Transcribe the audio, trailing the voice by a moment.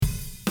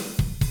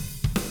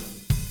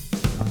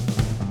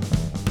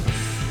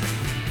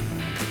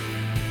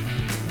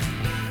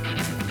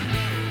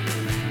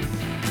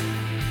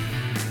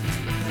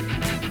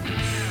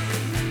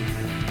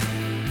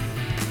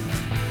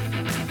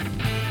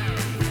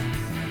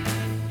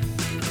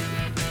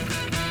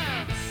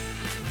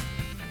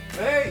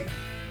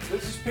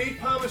Pete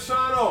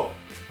Palmisano.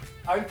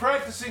 I'm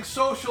practicing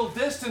social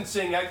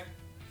distancing.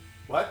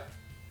 What?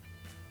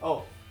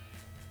 Oh,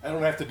 I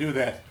don't have to do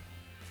that.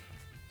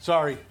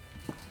 Sorry.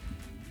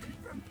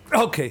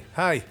 Okay,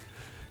 hi.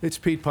 It's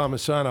Pete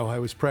Palmisano. I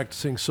was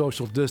practicing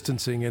social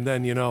distancing, and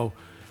then,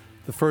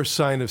 the first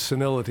sign of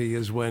senility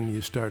is when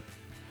you start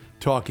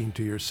talking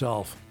to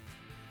yourself.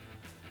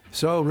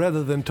 So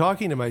rather than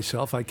talking to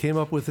myself, I came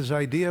up with this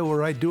idea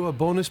where I'd do a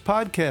bonus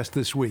podcast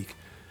this week.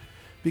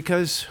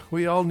 Because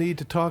we all need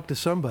to talk to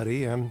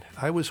somebody, and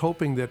I was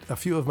hoping that a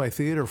few of my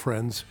theater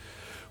friends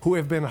who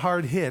have been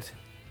hard hit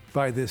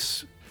by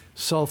this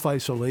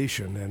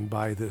self-isolation and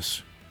by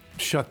this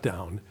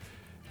shutdown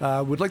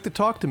would like to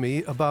talk to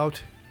me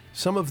about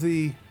some of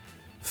the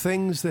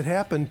things that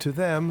happened to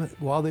them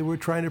while they were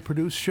trying to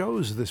produce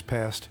shows this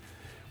past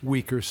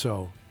week or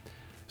so.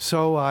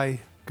 So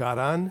I got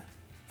on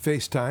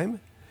FaceTime,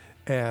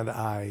 and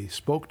I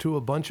spoke to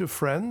a bunch of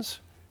friends,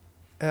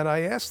 and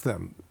I asked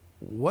them,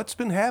 what's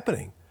been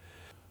happening?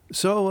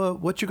 So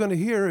what you're going to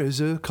hear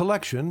is a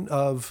collection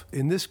of,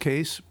 in this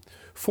case,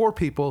 4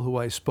 people who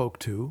I spoke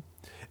to.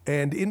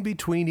 And in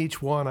between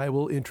each one, I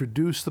will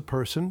introduce the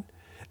person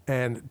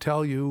and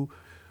tell you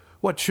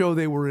what show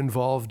they were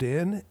involved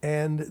in.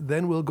 And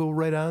then we'll go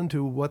right on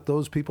to what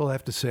those people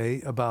have to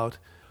say about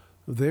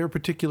their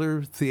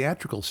particular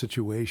theatrical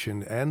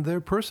situation and their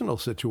personal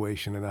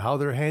situation and how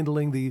they're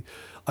handling the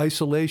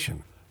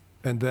isolation.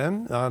 And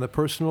then, on a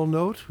personal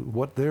note,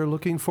 what they're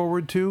looking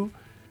forward to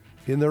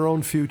in their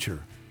own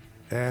future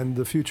and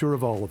the future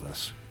of all of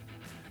us.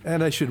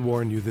 And I should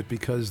warn you that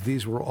because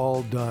these were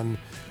all done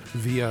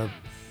via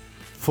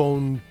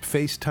phone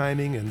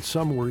FaceTiming and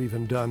some were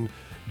even done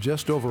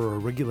just over a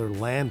regular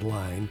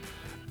landline,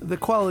 the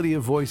quality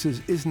of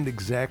voices isn't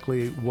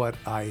exactly what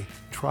I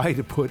try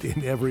to put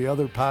in every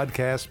other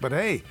podcast. But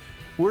hey,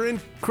 we're in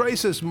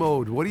crisis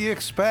mode. What do you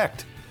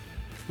expect?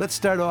 Let's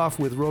start off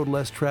with Road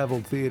Less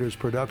Traveled Theater's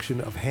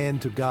production of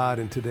Hand to God,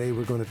 and today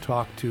we're going to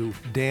talk to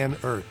Dan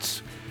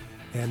Ertz.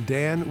 And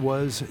Dan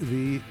was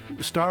the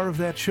star of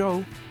that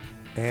show,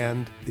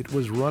 and it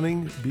was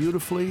running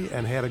beautifully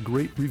and had a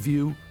great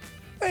review.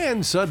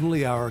 And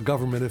suddenly our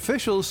government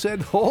officials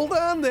said, hold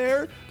on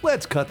there,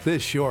 let's cut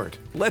this short.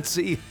 Let's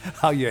see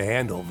how you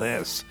handle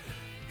this.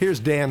 Here's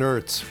Dan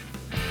Ertz.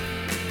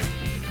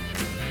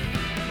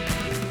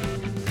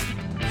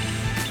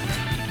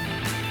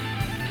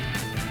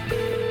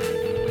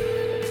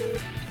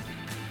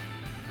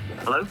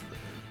 Hello?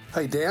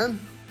 Hi, Dan.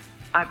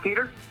 Hi,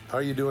 Peter. How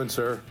are you doing,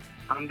 sir?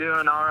 I'm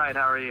doing all right.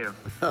 How are you?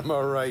 I'm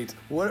all right.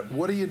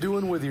 What are you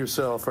doing with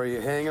yourself? Are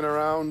you hanging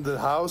around the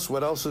house?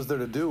 What else is there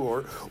to do?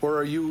 Or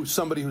are you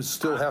somebody who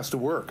still has to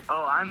work?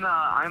 Oh,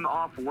 I'm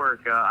off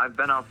work. I've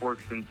been off work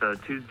since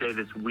Tuesday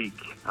this week.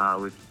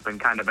 We've been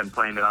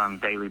playing it on a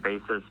daily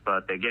basis,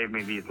 but they gave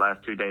me these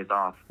last 2 days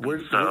off. Where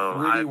do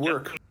you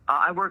work?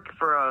 I work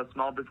for a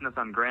small business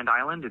on Grand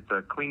Island. It's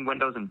a clean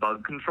windows and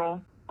bug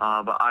control.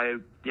 But I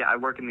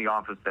work in the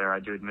office there. I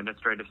do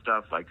administrative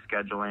stuff like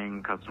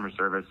scheduling, customer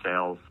service,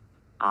 sales.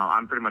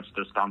 I'm pretty much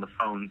just on the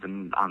phones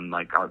and on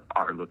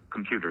our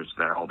computers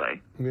there all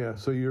day. Yeah,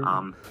 so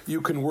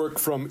you can work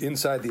from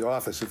inside the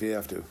office if you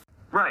have to.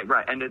 Right,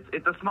 and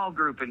it's a small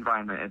group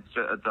environment.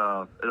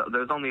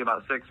 There's only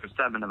about 6 or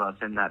 7 of us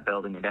in that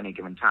building at any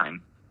given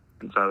time,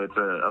 and so it's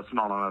a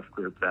small enough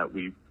group that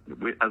we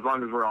as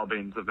long as we're all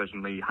being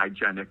sufficiently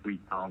hygienic, we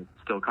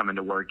still come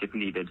into work if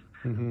needed.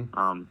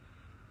 Mm-hmm.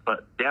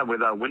 But yeah,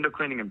 with window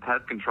cleaning and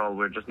pest control,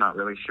 we're just not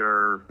really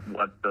sure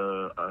what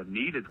the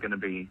need is going to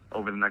be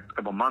over the next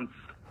couple months.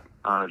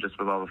 Just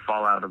with all the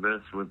fallout of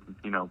this, with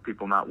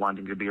people not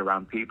wanting to be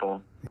around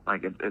people,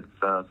 it's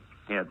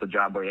a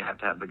job where you have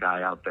to have the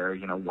guy out there,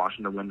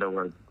 washing the window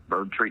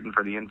or treating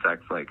for the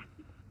insects.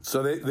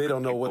 So they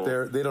don't know what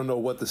they don't know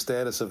what the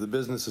status of the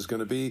business is going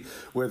to be,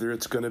 whether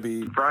it's going to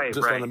be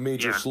on a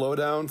major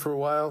slowdown for a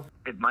while.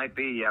 It might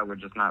be. Yeah, we're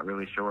just not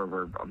really sure.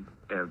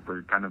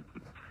 We're kind of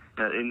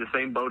in the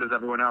same boat as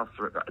everyone else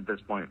at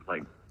this point,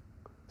 playing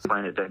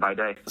it day by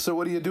day. So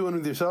what are you doing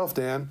with yourself,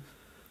 Dan,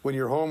 when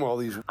you're home all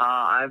these...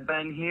 I've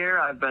been here.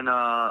 I've been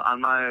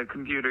on my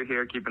computer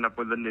here, keeping up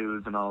with the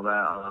news and all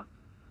that.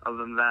 Other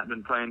than that, I've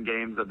been playing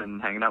games. I've been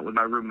hanging out with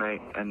my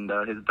roommate and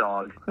his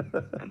dog.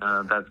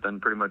 And that's been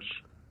pretty much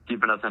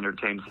keeping us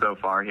entertained so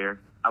far here.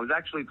 I was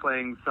actually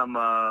playing some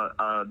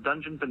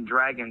Dungeons &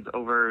 Dragons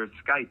over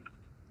Skype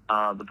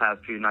the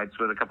past few nights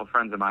with a couple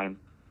friends of mine.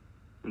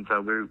 And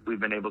so we've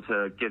been able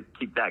to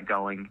keep that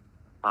going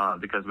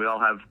because we all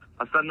have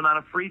a sudden amount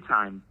of free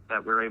time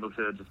that we're able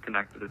to just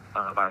connect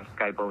via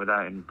Skype over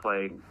that and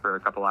play for a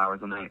couple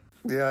hours a night.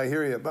 Yeah, I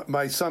hear you.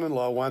 My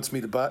son-in-law wants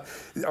me to buy.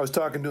 I was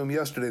talking to him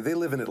yesterday. They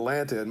live in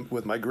Atlanta and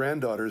with my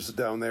granddaughters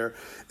down there,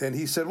 and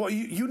he said, "Well,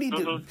 you need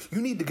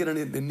to get a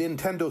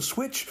Nintendo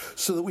Switch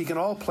so that we can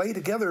all play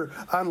together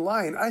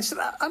online." I said,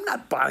 "I'm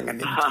not buying a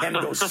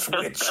Nintendo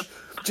Switch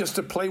just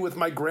to play with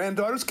my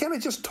granddaughters. Can't I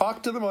just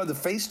talk to them or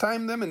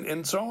FaceTime them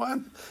and so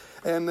on?"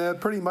 And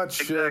pretty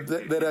much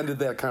that ended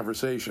that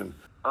conversation.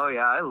 Oh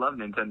yeah, I love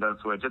Nintendo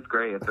Switch. It's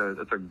great. It's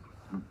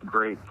a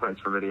great place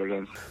for video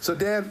games. So,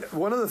 Dan,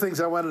 one of the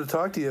things I wanted to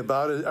talk to you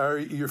about are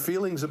your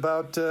feelings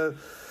about your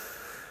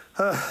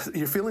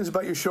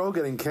show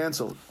getting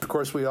canceled. Of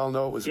course, we all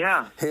know it was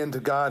hand to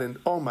God, and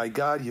oh my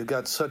God, you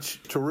got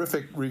such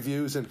terrific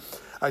reviews. And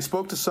I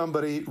spoke to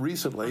somebody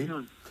recently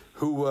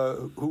who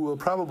will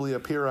probably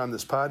appear on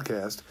this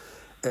podcast,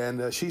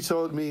 and she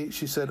told me,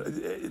 she said,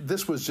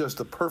 this was just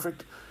the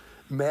perfect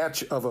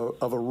match of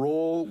a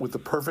role with the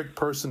perfect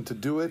person to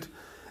do it,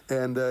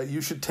 and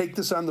you should take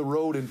this on the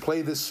road and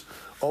play this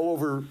all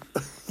over,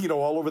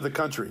 all over the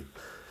country.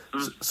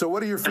 So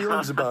what are your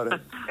feelings about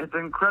it? It's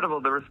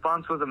incredible. The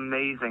response was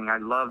amazing. I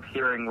loved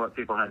hearing what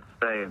people had to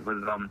say. It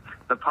was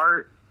the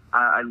part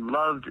I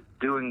loved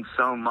doing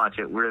so much.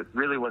 It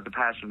really was a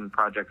passion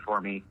project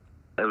for me.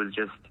 It was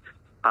just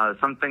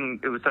something.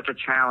 It was such a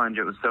challenge.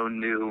 It was so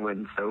new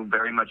and so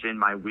very much in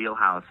my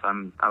wheelhouse.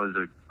 I'm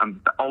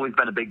always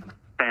been a big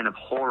fan of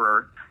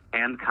horror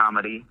and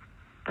comedy,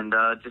 and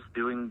just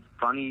doing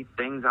funny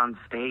things on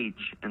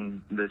stage.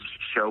 And this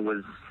show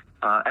was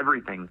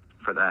everything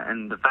for that.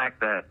 And the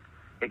fact that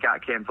it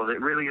got canceled, it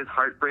really is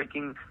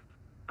heartbreaking,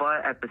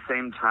 but at the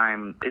same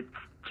time, it's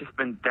just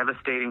been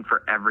devastating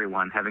for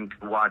everyone, having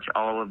to watch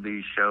all of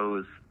these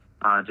shows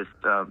just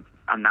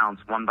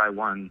announced one by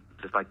one,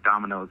 just like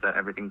dominoes, that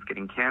everything's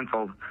getting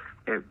canceled.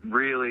 It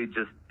really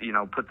just,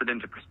 puts it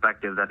into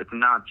perspective that it's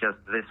not just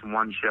this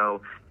one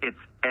show, it's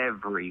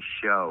every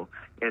show.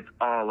 It's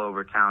all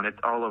over town. It's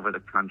all over the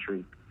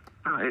country.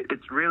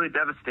 It's really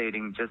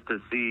devastating just to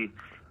see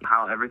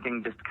how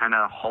everything just kind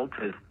of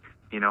halted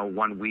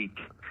 1 week.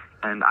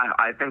 And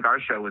I think our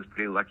show was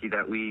pretty lucky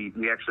that we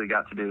actually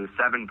got to do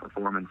 7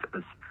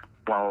 performances,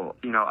 while,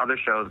 other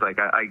shows, like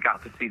I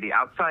got to see The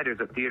Outsiders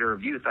at Theater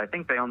of Youth. I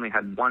think they only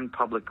had 1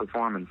 public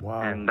performance.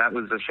 Wow. And that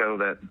was a show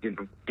that,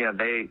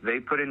 they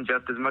put in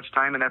just as much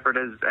time and effort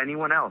as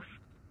anyone else.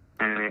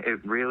 And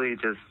it really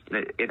just,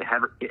 it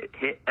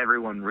hit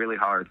everyone really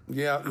hard.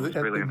 Yeah,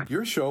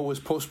 your show was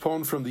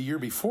postponed from the year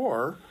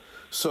before.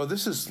 So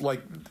this is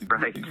like,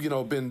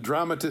 been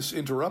dramatis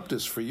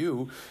interruptus for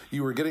you.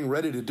 You were getting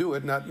ready to do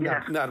it,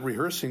 not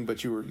rehearsing,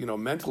 but you were,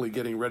 mentally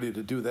getting ready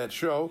to do that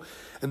show.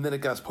 And then it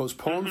got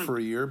postponed for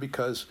a year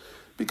because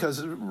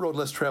Road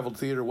Less Traveled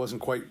Theater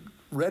wasn't quite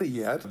ready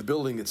yet, the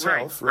building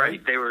itself,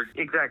 right? They were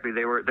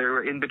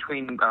in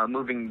between,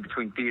 moving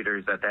between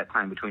theaters at that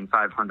time, between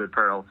 500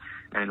 Pearl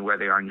and where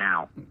they are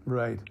now.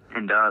 Right.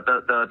 And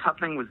the tough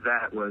thing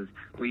was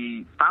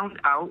we found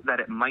out that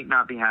it might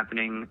not be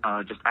happening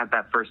just at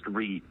that first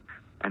read.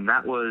 And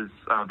that was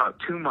about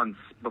 2 months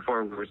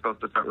before we were supposed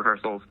to start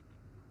rehearsals.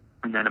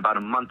 And then about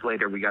a month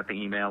later, we got the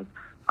email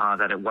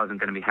that it wasn't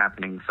going to be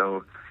happening.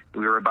 So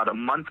we were about a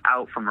month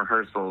out from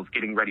rehearsals,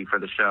 getting ready for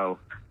the show.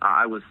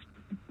 I was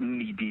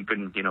knee deep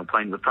in,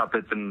 playing with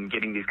puppets and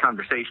getting these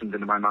conversations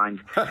into my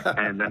mind,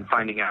 and then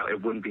finding out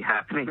it wouldn't be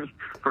happening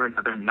for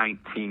another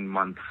 19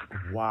 months.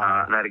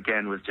 Wow. That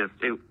again was just,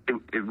 it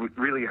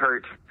really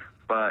hurt,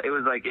 but it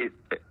was like, it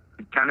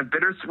kind of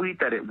bittersweet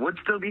that it would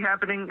still be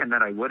happening and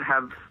that I would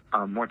have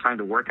more time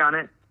to work on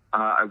it.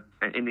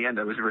 In the end,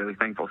 I was really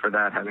thankful for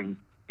that, having,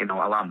 a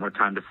lot more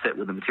time to sit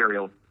with the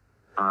material,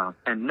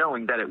 and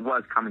knowing that it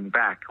was coming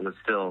back was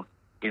still,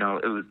 it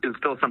was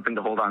still something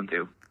to hold on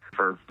to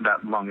for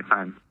that long a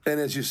time. And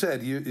as you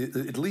said, you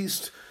at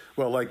least,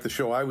 well, like the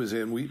show I was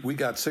in, we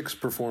got 6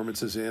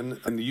 performances in,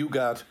 and you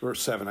got, or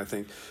 7, I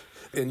think,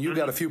 and you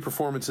got a few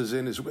performances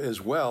in as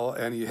well,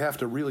 and you have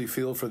to really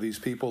feel for these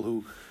people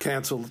who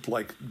canceled,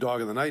 like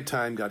Dog in the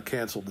Nighttime got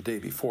canceled the day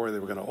before they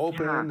were going to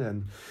open,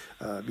 and,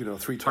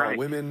 3 Tall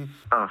Women.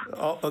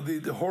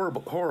 The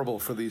horrible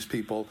for these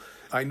people.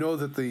 I know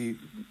that the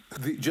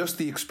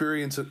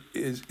experience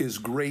is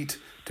great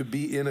to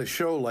be in a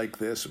show like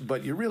this,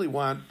 but you really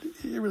want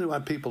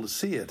people to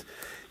see it.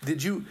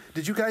 Did you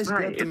guys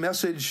get the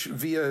message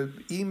via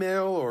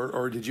email,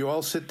 or did you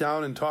all sit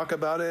down and talk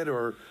about it,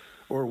 or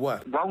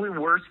what? While we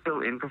were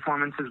still in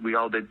performances, we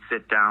all did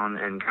sit down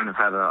and kind of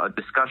have a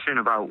discussion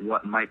about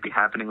what might be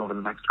happening over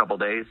the next couple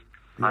of days.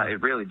 Yeah.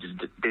 It really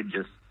did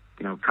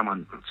come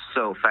on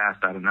so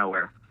fast out of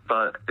nowhere.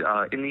 But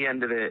in the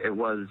end of it, it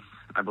was,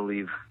 I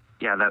believe,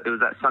 it was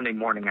that Sunday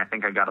morning. I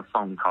think I got a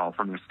phone call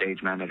from their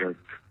stage manager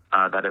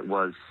that it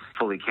was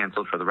fully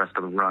canceled for the rest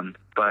of the run.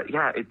 But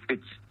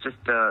it's just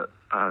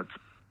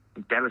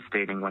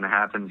devastating when it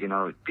happens.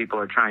 People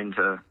are trying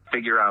to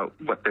figure out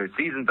what their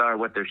seasons are,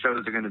 what their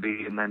shows are going to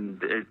be, and then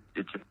it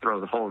just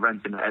throws a whole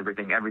wrench into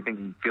everything.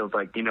 Everything feels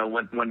like,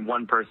 when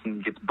one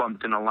person gets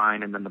bumped in a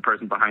line and then the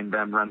person behind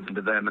them runs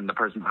into them and the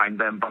person behind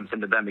them bumps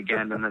into them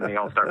again, and then they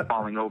all start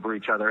falling over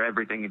each other.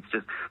 Everything, it's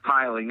just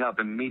piling up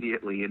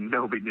immediately, and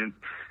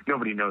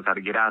nobody knows how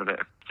to get out of it.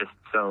 It's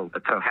so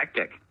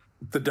hectic.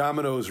 The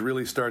dominoes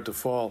really start to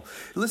fall.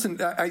 Listen,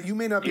 you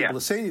may not be able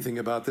to say anything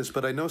about this,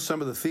 but I know some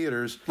of the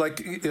theaters,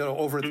 like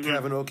over at the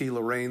Kavinoky,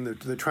 Lorraine,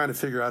 they're trying to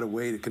figure out a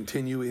way to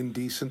continue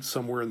Indecent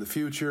somewhere in the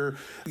future.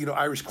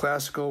 Irish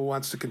Classical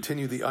wants to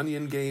continue the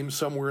Onion Game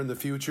somewhere in the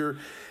future.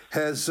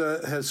 Has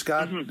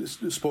Scott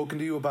spoken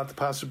to you about the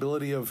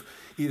possibility of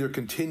either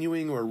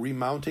continuing or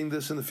remounting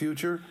this in the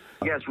future?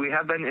 Yes, we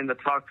have been in the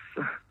talks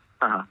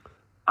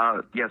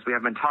Yes, we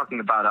have been talking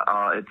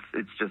about it.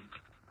 It's just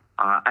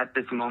at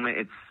this moment,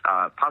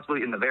 it's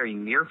possibly in the very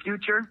near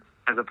future,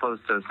 as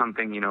opposed to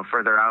something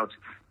further out.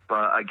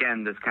 But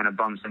again, this kind of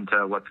bumps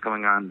into what's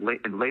going on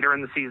later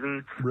in the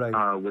season,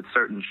 right. With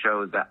certain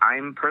shows that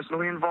I'm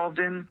personally involved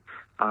in.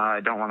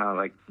 I don't want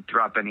to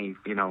drop any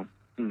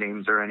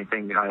names or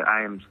anything.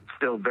 I am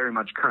still very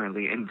much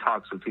currently in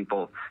talks with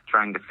people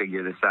trying to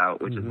figure this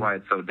out, which is why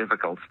it's so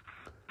difficult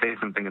to say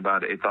something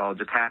about it. It's all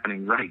just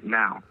happening right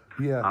now.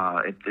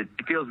 Yeah. It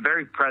feels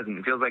very present.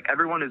 It feels like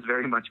everyone is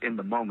very much in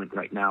the moment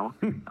right now,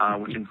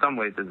 which in some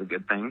ways is a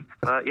good thing.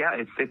 But yeah,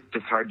 it's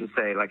just hard to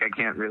say. I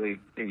can't really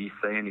maybe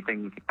say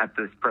anything at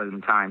this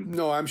present time.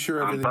 No, I'm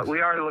sure everything. But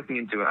we are looking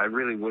into it. I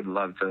really would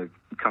love to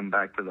come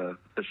back to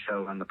the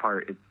show and the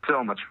part. It's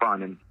so much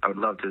fun, and I would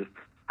love to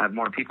have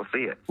more people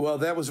see it. Well,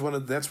 that's one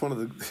of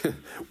the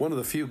one of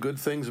the few good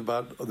things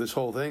about this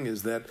whole thing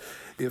is that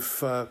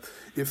if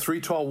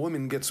Three Tall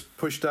Women gets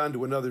pushed on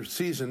to another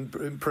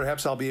season,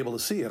 perhaps I'll be able to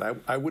see it.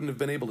 I wouldn't have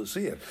been able to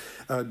see it.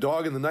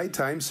 Dog in the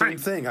Nighttime, same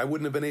thing. I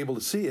wouldn't have been able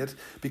to see it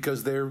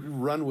because their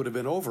run would have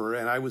been over,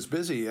 and I was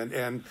busy,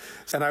 and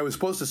I was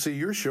supposed to see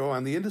your show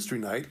on the industry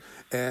night,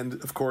 and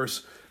of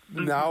course.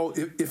 Now,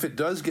 if it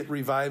does get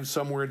revived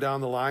somewhere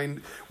down the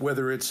line,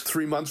 whether it's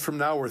 3 months from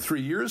now or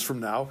 3 years from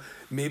now,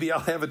 maybe I'll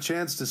have a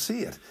chance to see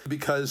it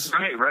because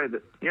right,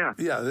 yeah,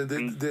 that's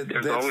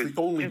the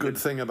only good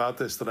thing about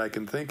this that I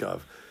can think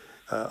of,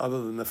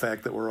 other than the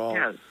fact that we're all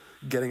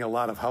getting a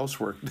lot of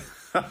housework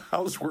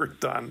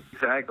done.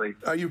 Exactly.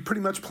 Are you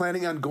pretty much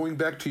planning on going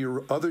back to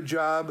your other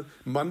job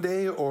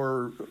Monday,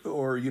 or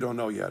you don't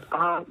know yet?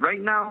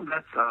 Right now,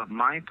 that's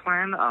my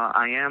plan.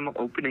 I am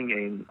opening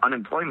an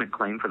unemployment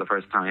claim for the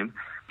first time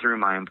through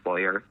my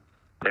employer.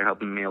 They're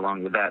helping me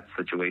along with that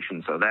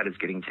situation, so that is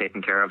getting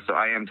taken care of. So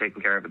I am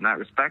taken care of in that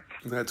respect.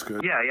 That's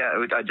good.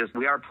 Yeah.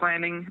 We are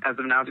planning as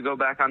of now to go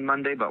back on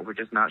Monday, but we're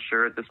just not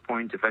sure at this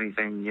point if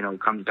anything,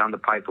 comes down the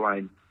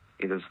pipeline,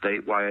 either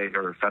statewide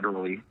or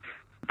federally,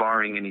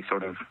 barring any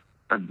sort of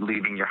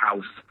leaving your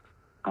house,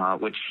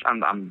 which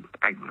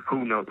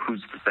who knows,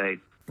 who's to say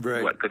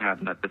what could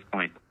happen at this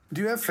point.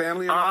 Do you have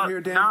family around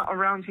here, Dan? Not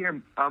around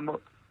here.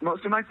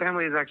 Most of my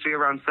family is actually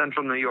around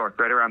central New York,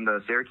 right around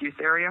the Syracuse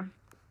area.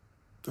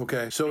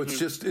 Okay, so it's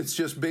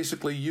just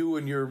basically you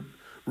and your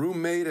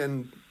roommate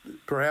and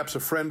perhaps a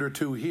friend or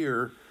two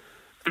here.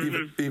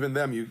 Even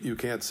them you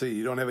can't see.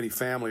 You don't have any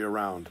family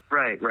around.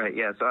 Right.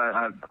 Yeah. So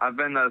I've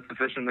been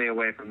sufficiently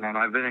away from them.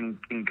 I've been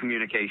in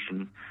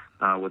communication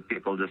with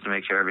people just to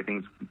make sure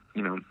everything's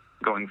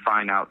going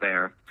fine out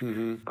there.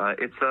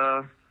 It's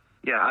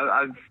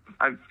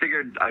I've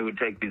figured I would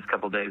take these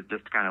couple days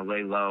just to kind of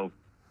lay low,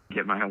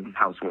 get my own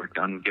housework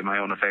done, get my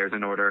own affairs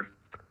in order.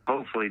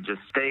 Hopefully,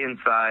 just stay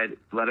inside,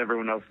 let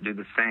everyone else do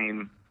the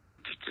same.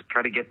 Just to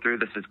try to get through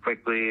this as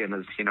quickly and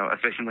as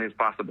efficiently as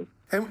possible.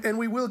 And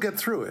we will get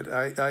through it.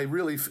 I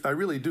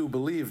really do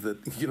believe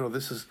that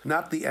this is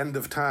not the end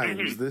of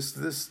times. This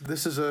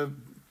is a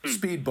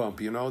speed bump,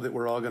 that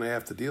we're all going to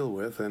have to deal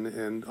with.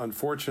 And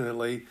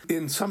unfortunately,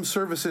 in some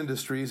service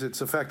industries, it's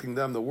affecting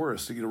them the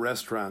worst.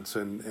 Restaurants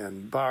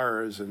and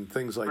bars and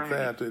things like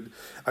that.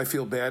 I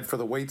feel bad for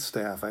the wait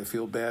staff. I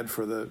feel bad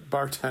for the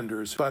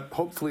bartenders. But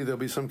hopefully there'll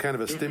be some kind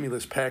of a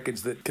stimulus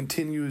package that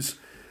continues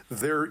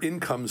their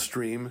income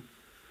stream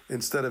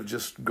instead of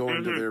just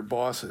going to their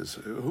bosses,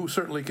 who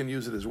certainly can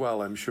use it as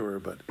well, I'm sure.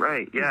 But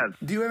right, yeah.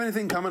 Do you have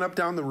anything coming up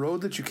down the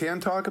road that you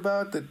can talk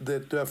about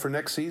that for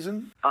next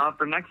season?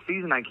 For next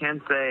season, I can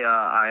say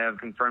I have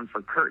confirmed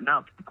for Curtain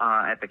Up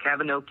at the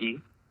Kavinoki.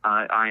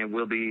 I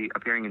will be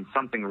appearing in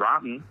Something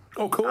Rotten.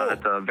 Oh, cool.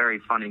 It's a very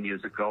funny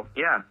musical.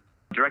 Yeah.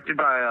 Directed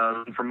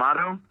by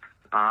Formato.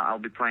 I'll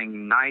be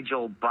playing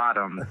Nigel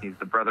Bottom. He's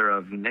the brother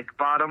of Nick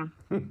Bottom,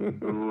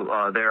 who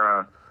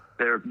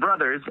they're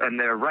brothers, and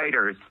they're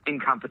writers in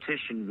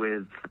competition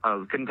with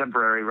a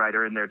contemporary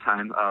writer in their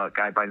time, a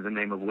guy by the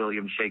name of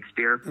William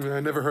Shakespeare.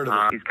 I never heard of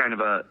him. He's kind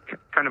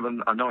of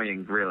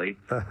annoying, really.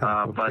 Okay.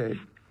 But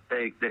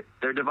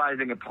they're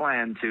devising a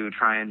plan to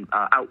try and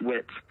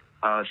outwit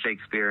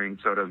Shakespeare and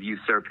sort of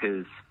usurp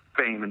his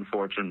fame and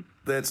fortune.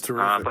 That's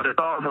terrific. But it's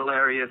all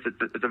hilarious.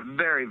 It's a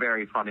very,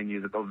 very funny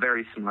musical,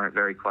 very smart,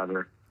 very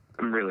clever.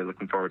 I'm really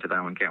looking forward to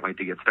that one. Can't wait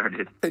to get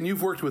started. And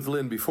you've worked with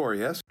Lynn before,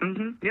 yes?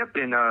 Mm-hmm. Yep.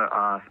 And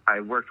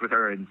I worked with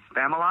her in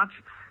Spamalot,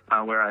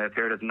 where I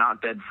appeared as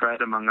Not Dead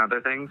Fred, among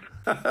other things.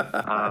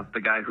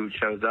 The guy who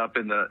shows up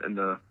in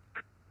the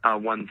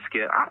one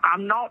skit.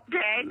 I'm not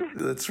dead.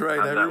 That's right.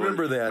 I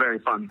remember that. Very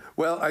fun.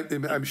 Well,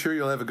 I'm sure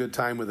you'll have a good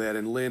time with that.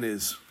 And Lynn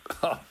is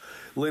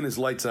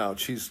lights out.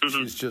 She's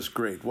just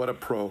great. What a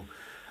pro.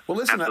 Well,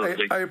 listen,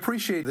 I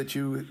appreciate that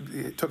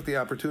you took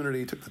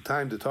the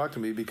time to talk to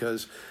me,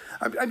 because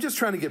I'm just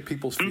trying to get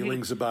people's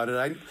feelings about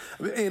it.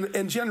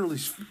 And generally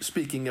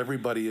speaking,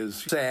 everybody is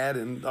sad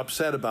and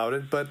upset about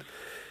it, but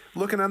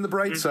looking on the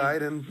bright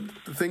side, and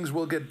things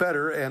will get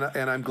better.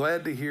 And I'm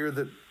glad to hear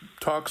that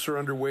talks are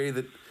underway,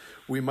 that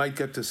we might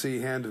get to see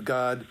Hand of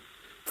God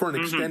for an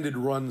extended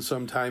run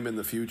sometime in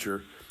the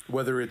future,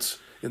 whether it's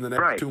in the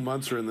next 2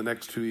 months or in the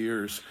next 2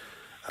 years.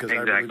 because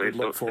I really would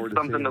look forward to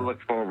something seeing to it.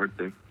 look forward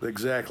to.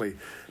 Exactly.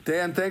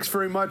 Dan, thanks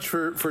very much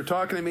for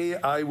talking to me.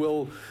 I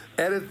will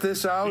edit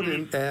this out,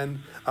 and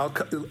I'll,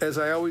 as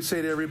I always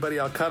say to everybody,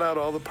 I'll cut out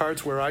all the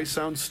parts where I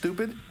sound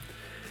stupid,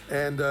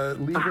 and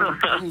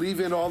leave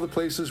in all the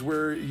places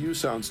where you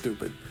sound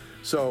stupid.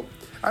 So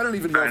I don't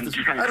even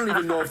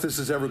know if this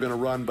is ever going to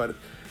run, but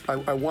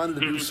I wanted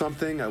to do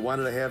something. I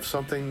wanted to have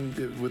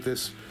something with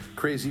this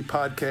crazy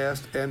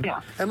podcast,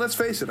 and let's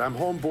face it, I'm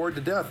home bored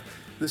to death.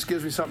 This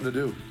gives me something to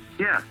do.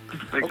 Yeah,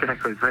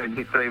 exactly.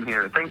 Same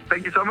here.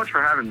 Thank you so much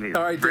for having me.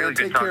 All right, Dan, really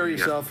take care of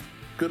yourself.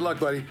 Good luck,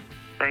 buddy.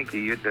 Thank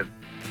you. You too.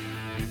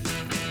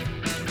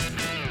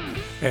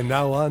 And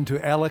now on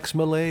to Alex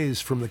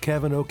Malaise from the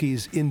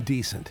Kavanokes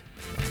Indecent.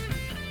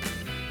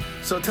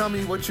 So tell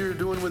me what you're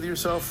doing with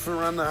yourself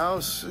around the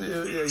house.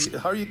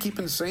 How are you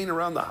keeping sane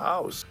around the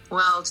house?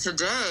 Well,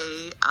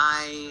 today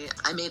I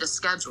made a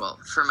schedule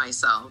for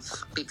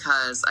myself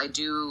because I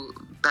do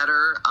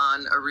better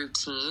on a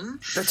routine.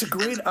 That's a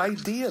great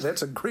idea.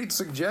 That's a great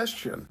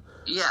suggestion.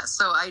 Yeah,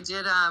 so I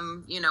did,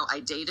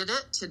 I dated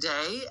it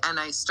today, and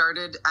I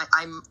started,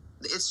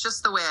 it's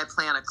just the way I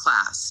plan a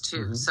class,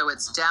 too. Mm-hmm. So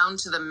it's down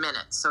to the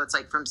minute. So it's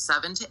like from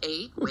 7 to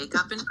 8, wake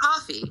up and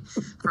coffee.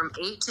 From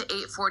 8 to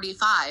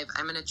 8:45,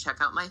 I'm going to check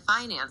out my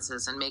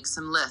finances and make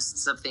some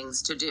lists of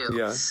things to do.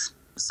 Yeah.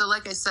 So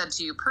like I said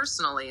to you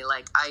personally,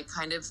 like I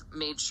kind of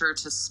made sure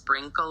to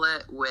sprinkle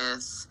it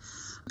with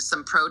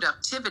some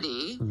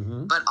productivity,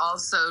 but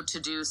also to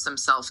do some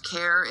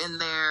self-care in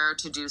there,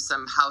 to do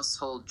some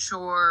household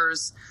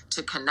chores,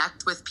 to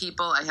connect with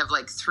people. I have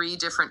like 3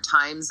 different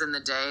times in the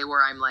day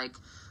where I'm like,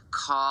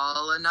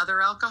 call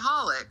another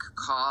alcoholic,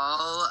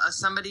 call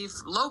somebody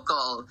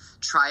local,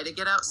 try to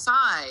get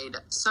outside.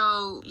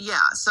 So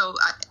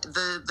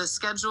the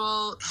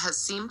schedule has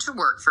seemed to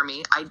work for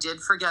me. I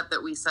did forget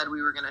that we said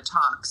we were going to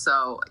talk,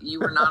 so you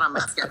were not on my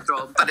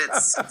schedule, but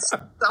it's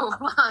so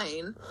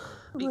fine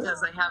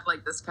because I have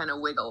like this kind of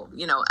wiggle,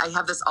 I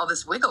have all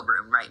this wiggle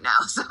room right now,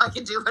 so I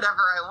can do whatever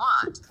I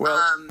want.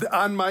 Well,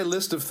 on my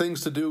list of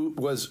things to do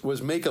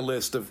was make a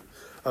list of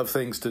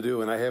things to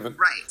do, and I haven't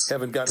gotten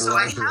around to it. So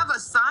I have a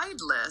side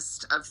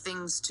list of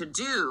things to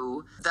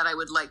do that I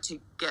would like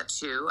to get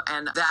to,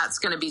 and that's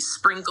going to be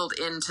sprinkled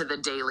into the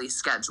daily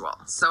schedule.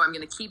 So I'm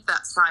going to keep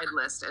that side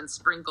list and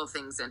sprinkle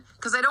things in,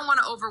 because I don't want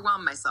to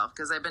overwhelm myself,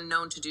 because I've been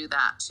known to do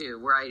that too,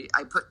 where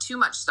I put too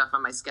much stuff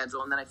on my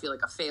schedule and then I feel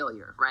like a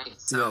failure, right?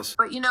 So, yes.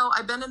 But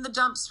I've been in the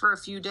dumps for a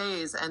few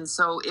days, and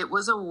so it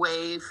was a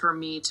way for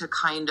me to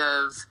kind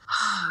of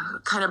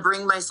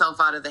bring myself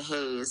out of the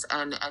haze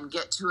and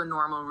get to a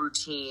normal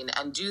routine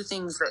and do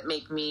things that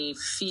make me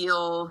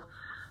feel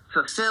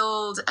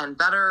fulfilled and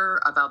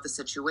better about the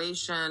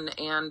situation.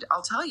 And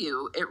I'll tell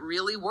you, it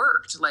really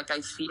worked. Like,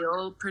 I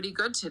feel pretty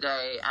good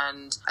today,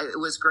 and it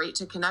was great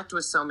to connect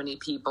with so many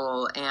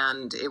people,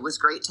 and it was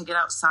great to get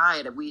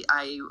outside.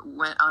 I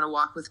went on a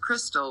walk with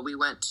Crystal. We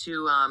went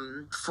to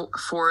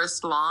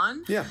Forest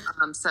Lawn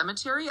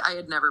Cemetery. I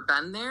had never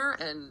been there,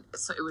 and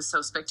so it was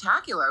so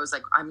spectacular. I was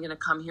like, I'm going to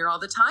come here all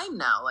the time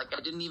now. Like,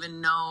 I didn't even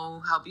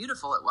know how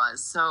beautiful it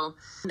was. So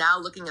now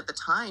looking at the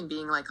time,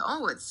 being like,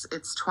 oh,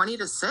 it's 20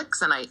 to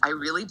 6, and I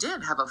really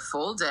did have a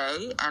full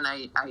day, and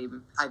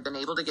I've been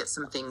able to get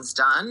some things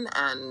done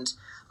and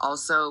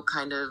also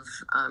kind of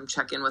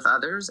check in with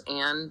others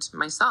and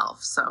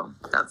myself. So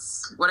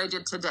that's what I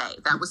did today.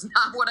 That was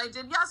not what I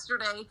did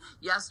yesterday.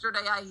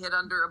 Yesterday I hid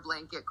under a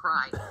blanket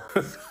crying.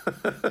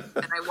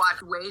 And I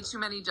watched way too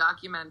many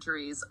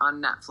documentaries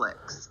on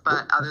Netflix.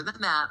 But other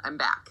than that, I'm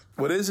back.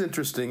 What is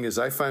interesting is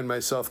I find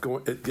myself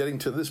getting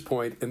to this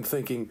point and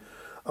thinking,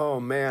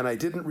 oh man, I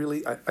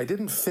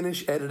didn't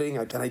finish editing,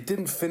 and I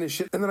didn't finish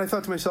it. And then I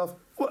thought to myself,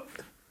 what?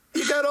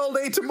 You got all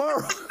day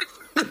tomorrow.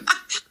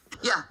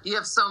 Yeah, you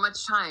have so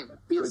much time.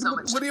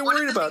 What are you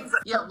worried about?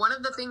 One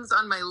of the things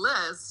on my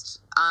list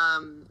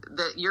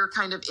that you're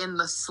kind of in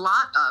the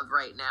slot of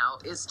right now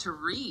is to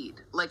read.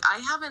 Like, I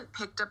haven't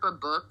picked up a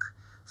book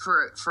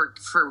for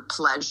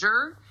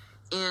pleasure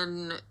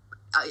in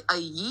a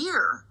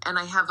year, and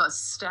I have a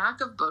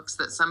stack of books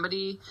that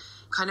somebody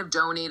kind of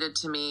donated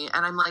to me,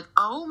 and I'm like,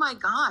 oh my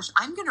gosh,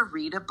 I'm going to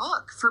read a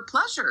book for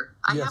pleasure.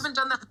 I haven't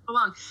done that for so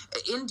long.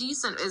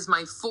 Indecent is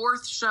my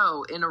 4th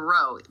show in a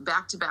row,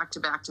 back to back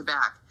to back to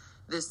back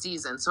this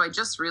season. So I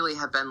just really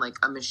have been like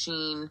a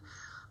machine.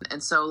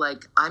 And so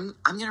like, I'm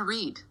going to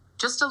read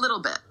just a little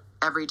bit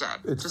every day.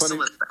 It's just funny,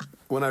 a little bit.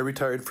 When I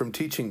retired from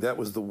teaching, that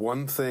was the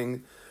one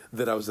thing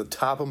that I was at the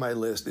top of my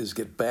list, is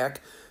get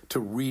back to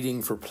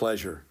reading for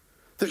pleasure.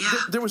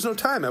 There was no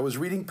time. I was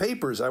reading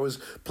papers. I was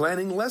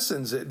planning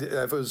lessons.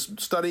 I was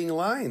studying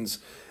lines.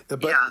 Well,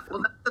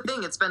 that's the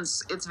thing. It's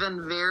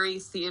been very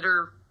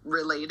theater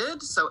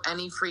related. So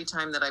any free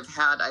time that I've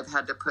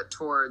had to put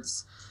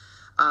towards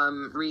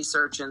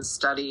research and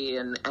study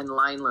and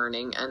line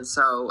learning. And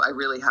so I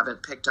really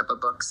haven't picked up a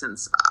book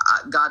since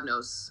God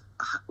knows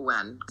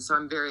when. So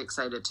I'm very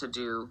excited to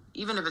do,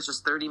 even if it's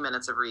just 30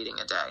 minutes of reading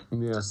a day.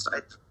 Yeah.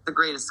 The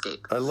great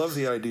escape. I love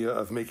the idea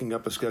of making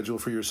up a schedule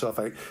for yourself.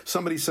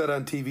 Somebody said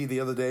on TV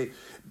the other day,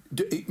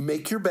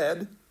 make your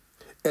bed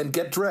and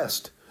get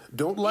dressed.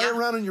 Don't lie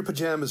around in your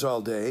pajamas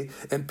all day.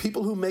 And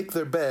people who make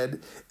their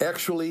bed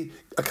actually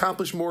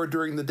accomplish more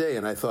during the day.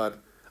 And I thought,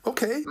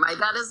 okay. My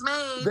bed is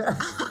made.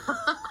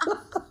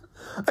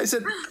 I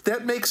said,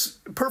 that makes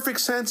perfect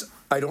sense.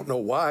 I don't know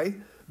why,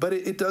 but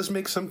it does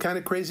make some kind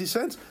of crazy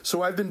sense.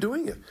 So I've been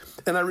doing it.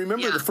 And I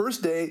remember the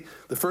first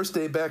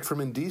day back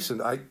from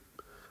Indecent, I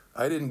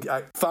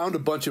found a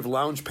bunch of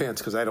lounge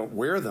pants because I don't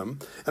wear them,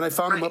 and I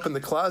found them up in the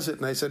closet,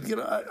 and I said,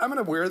 I'm going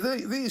to wear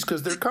these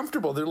because they're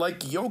comfortable. They're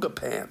like yoga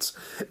pants.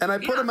 And I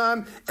put them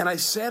on, and I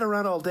sat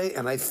around all day,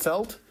 and I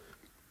felt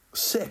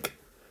sick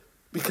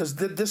because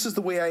this is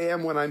the way I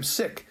am when I'm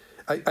sick.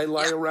 I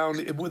lie around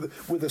with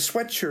a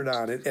sweatshirt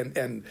on it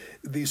and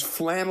these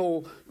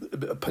flannel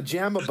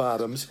pajama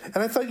bottoms, and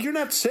I thought, you're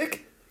not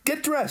sick.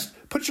 Get dressed.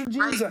 Put your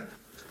jeans on.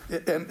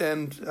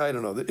 And I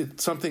don't know.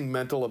 It's something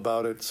mental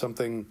about it,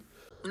 something...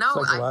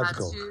 No, I had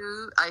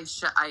to.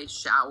 I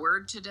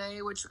showered today,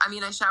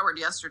 I showered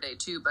yesterday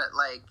too, but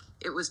like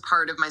it was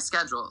part of my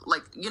schedule.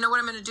 Like, you know what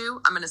I'm going to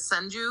do? I'm going to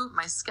send you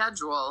my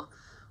schedule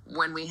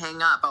when we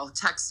hang up. I'll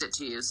text it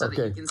to you so that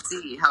you can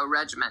see how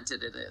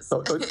regimented it is.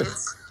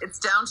 It's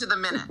down to the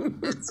minute.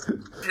 It's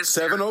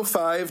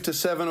 7:05 to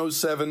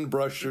 7:07.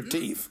 Brush your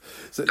teeth.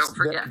 Don't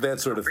forget that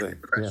sort of thing.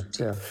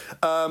 Yeah.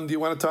 Do you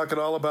want to talk at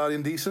all about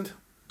Indecent?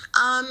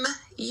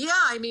 Yeah.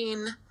 I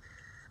mean,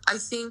 I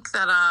think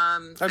that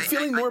I'm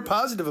feeling more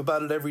positive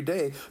about it every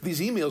day. These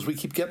emails we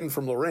keep getting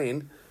from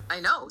Lorraine. I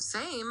know,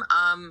 same.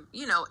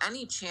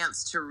 Any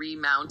chance to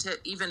remount it,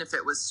 even if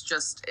it was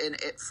just in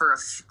it for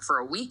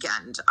a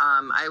weekend,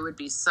 I would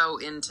be so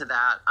into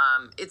that.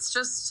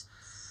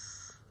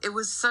 It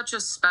was such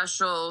a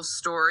special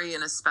story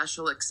and a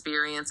special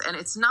experience, and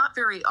it's not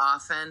very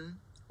often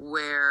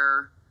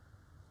where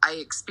I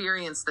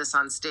experience this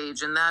on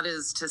stage, and that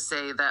is to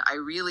say that I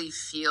really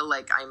feel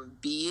like I'm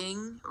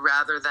being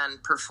rather than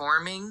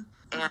performing.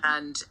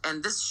 And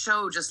this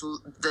show, just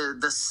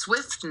the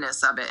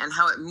swiftness of it and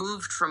how it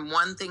moved from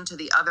one thing to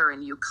the other,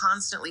 and you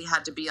constantly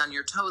had to be on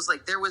your toes.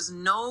 Like, there was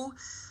no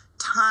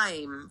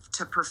time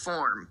to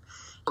perform.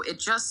 You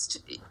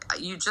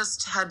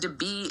just had to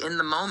be in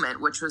the moment,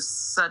 which was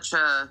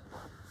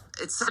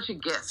it's such a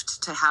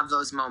gift to have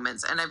those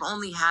moments. And I've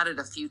only had it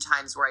a few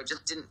times where I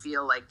just didn't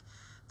feel like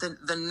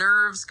the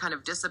nerves kind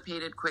of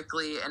dissipated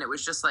quickly, and it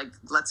was just like,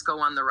 let's go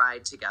on the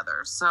ride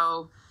together.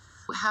 So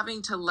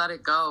having to let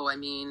it go, I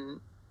mean,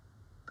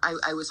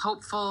 I was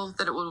hopeful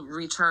that it will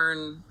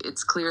return.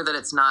 It's clear that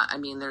it's not. I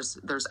mean, there's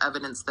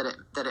evidence that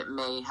it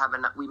may have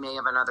we may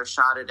have another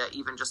shot at it,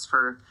 even just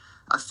for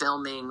a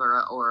filming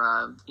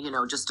or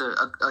just a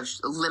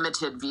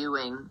limited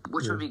viewing,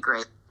 which would be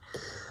great.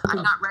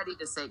 I'm not ready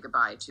to say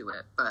goodbye to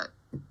it, but...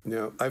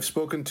 I've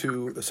spoken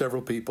to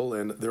several people,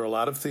 and there are a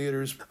lot of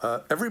theaters.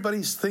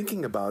 Everybody's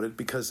thinking about it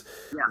because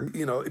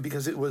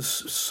it was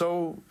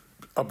so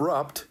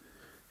abrupt.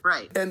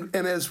 Right. And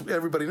as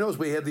everybody knows,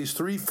 we had these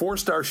 3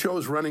 4-star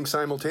shows running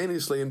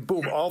simultaneously, and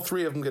boom, all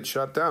 3 of them get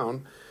shut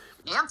down.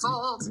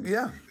 Canceled.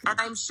 Yeah. And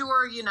I'm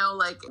sure,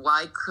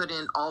 why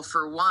couldn't All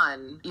for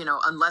One,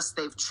 unless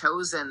they've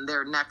chosen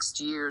their next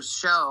year's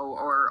show,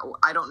 or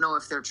I don't know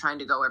if they're trying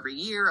to go every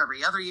year,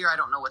 every other year. I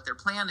don't know what their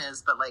plan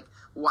is, but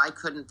why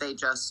couldn't they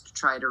just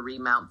try to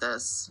remount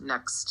this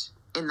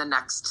in the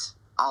next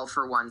All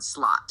for One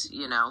slot,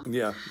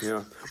 Yeah.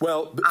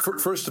 Well,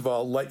 first of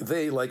all,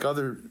 like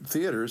other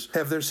theaters,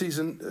 have their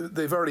season.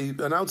 They've already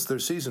announced their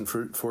season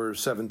for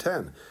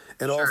 710,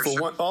 and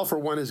All for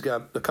One has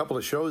got a couple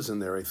of shows in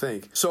there, I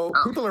think. So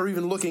people are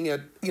even looking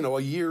at a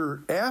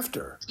year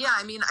after. Yeah,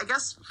 I mean, I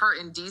guess for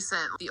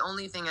Indecent, the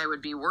only thing I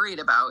would be worried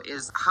about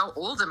is how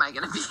old am I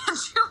going to be in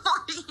 2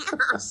 more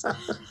years?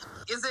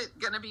 Is it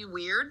going to be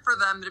weird for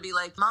them to be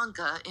like,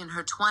 Monka in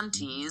her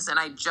 20s and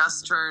I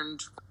just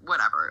turned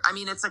whatever? I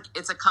mean, it's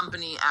a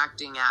company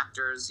acting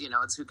actors,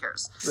 it's who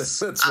cares.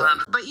 That's right.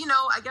 But,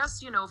 I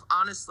guess,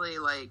 honestly,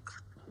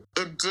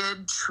 it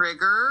did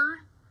trigger...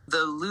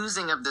 The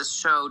losing of this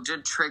show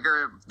did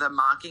trigger the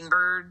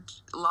Mockingbird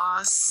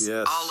loss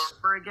all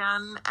over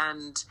again.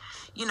 And,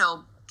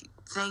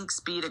 thanks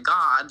be to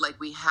God,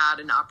 we had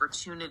an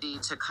opportunity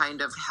to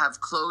kind of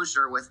have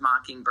closure with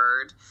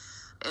Mockingbird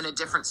in a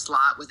different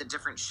slot with a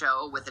different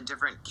show with a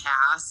different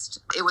cast.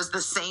 It was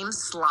the same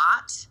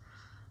slot.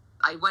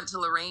 I went to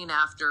Lorraine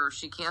after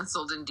she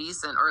canceled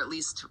Indecent, or at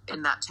least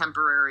in that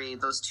temporary,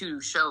 those 2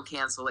 show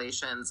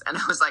cancellations. And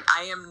I was like,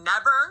 I am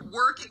never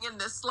working in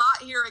this slot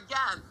here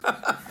again.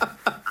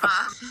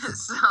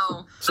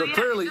 So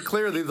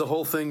clearly the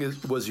whole thing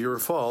was your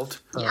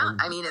fault. Yeah,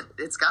 I mean,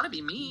 it's got to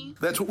be me.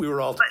 That's what we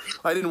were all...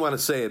 I didn't want to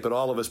say it, but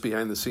all of us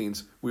behind the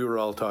scenes, we were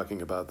all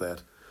talking about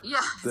that. Yeah,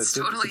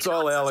 it's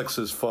all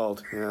Alex's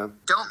fault. Yeah.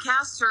 Don't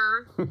cast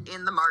her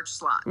in the March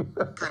slot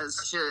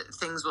because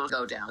things will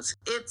go down.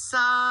 It's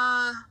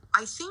I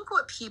think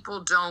what people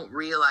don't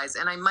realize,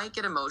 and I might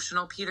get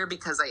emotional, Peter,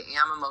 because I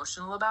am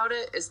emotional about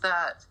it, is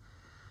that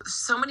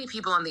so many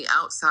people on the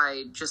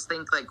outside just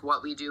think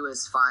what we do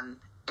is fun.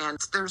 And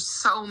there's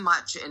so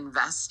much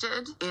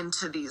invested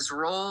into these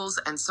roles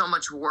and so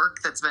much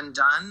work that's been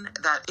done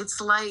that it's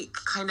like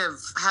kind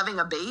of having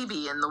a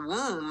baby in the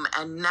womb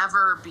and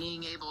never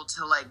being able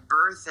to like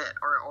birth it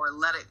or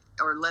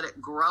let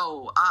it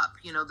grow up.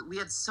 You know, we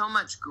had so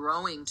much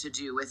growing to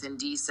do with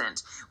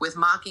Indecent. With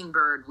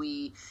Mockingbird,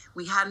 we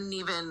hadn't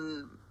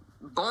even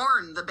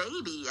born the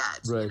baby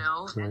yet, right, you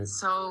know? Right. And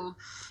so,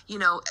 you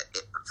know,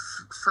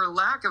 for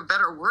lack of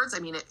better words, I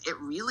mean, it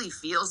really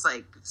feels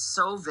like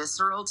so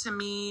visceral to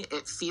me.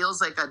 It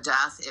feels like a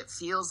death. It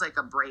feels like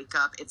a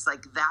breakup. It's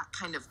like that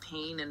kind of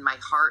pain in my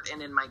heart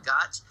and in my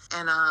gut.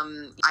 And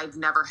I've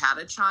never had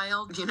a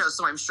child, you know,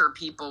 so I'm sure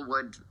people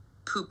would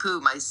poo-poo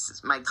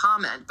my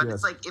comment, but yes.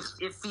 It's like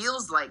it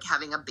feels like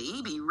having a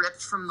baby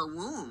ripped from the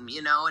womb,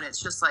 you know, and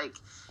it's just like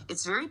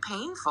it's very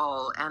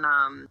painful, and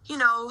you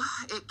know,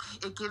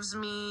 it gives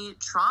me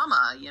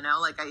trauma, you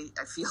know, like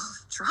I feel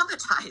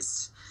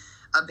traumatized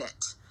a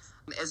bit,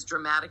 as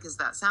dramatic as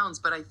that sounds.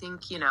 But I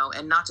think, you know,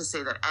 and not to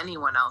say that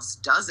anyone else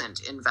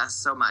doesn't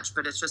invest so much,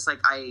 but it's just like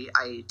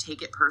I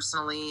take it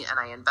personally, and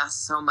I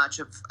invest so much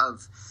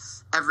of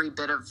every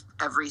bit of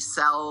every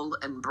cell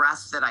and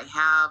breath that I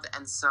have,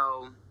 and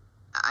so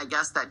I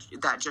guess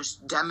that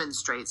just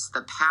demonstrates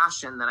the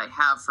passion that I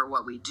have for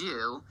what we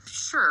do.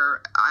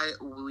 Sure,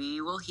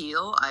 we will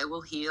heal. I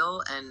will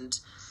heal. And,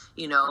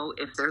 you know,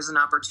 if there's an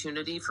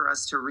opportunity for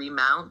us to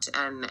remount,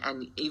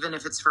 and even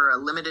if it's for a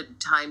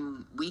limited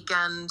time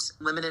weekend,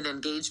 limited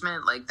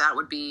engagement, like that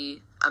would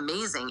be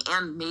amazing,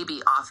 and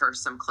maybe offer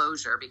some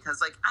closure,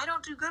 because like I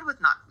don't do good with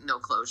no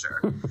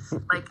closure.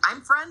 Like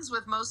I'm friends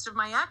with most of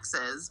my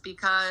exes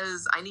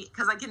because we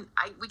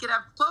could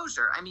have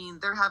closure. I mean,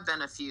 there have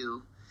been a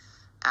few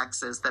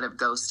exes that have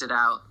ghosted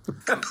out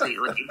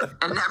completely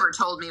and never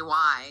told me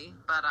why,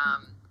 but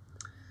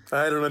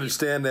I don't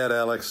understand that,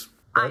 Alex.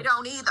 I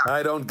don't either.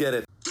 I don't get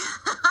it.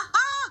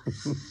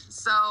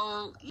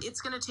 So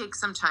it's going to take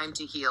some time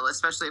to heal,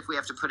 especially if we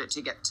have to put it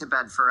to get to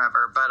bed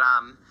forever. But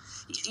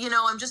you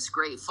know, I'm just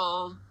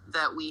grateful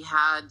that we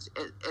had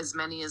as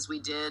many as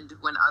we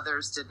did when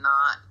others did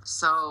not.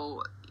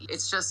 So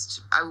it's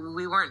just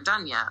we weren't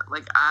done yet.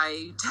 Like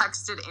I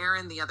texted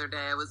Aaron the other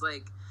day. I was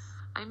like,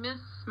 I miss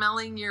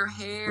smelling your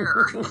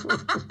hair. She's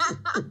like,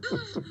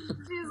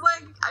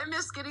 I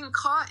miss getting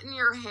caught in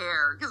your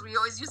hair, because we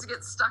always used to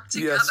get stuck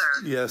together.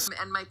 Yes.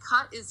 And my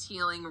cut is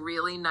healing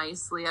really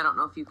nicely. I don't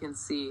know if you can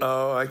see.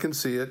 Oh, I can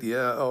see it.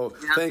 Yeah. Oh,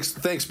 yeah.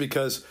 Thanks,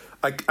 because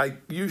I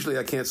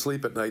usually can't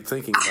sleep at night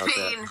thinking about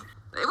that.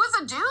 It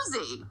was a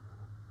doozy.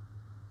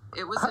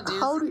 It was a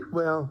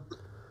doozy.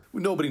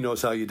 Nobody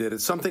knows how you did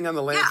it. Something on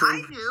the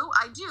lantern? Yeah,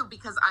 I do,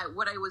 because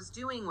what I was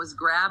doing was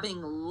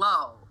grabbing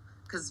low,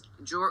 because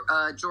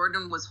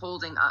Jordan was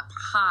holding up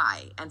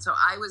high, and so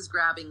I was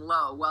grabbing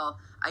low. Well,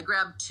 I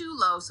grabbed too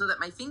low so that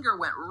my finger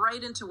went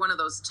right into one of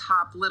those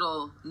top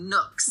little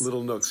nooks.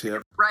 Little nooks, yeah.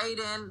 Right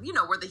in, you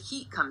know, where the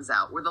heat comes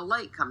out, where the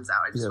light comes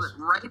out. I just went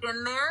right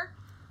in there,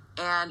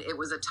 and it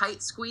was a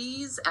tight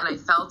squeeze, and I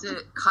felt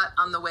it cut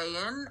on the way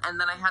in, and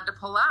then I had to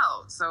pull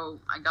out. So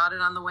I got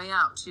it on the way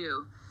out,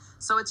 too.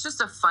 So it's just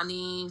a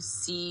funny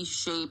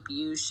C-shaped,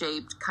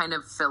 U-shaped kind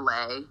of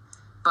fillet.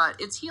 But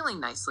it's healing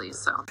nicely.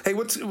 So, hey,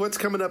 what's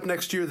coming up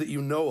next year that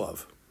you know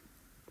of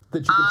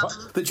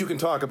that you can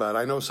talk about?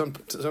 I know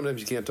sometimes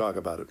you can't talk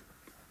about it.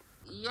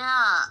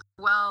 Yeah,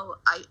 well,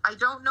 I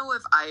don't know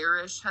if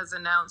Irish has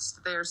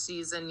announced their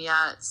season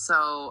yet,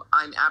 so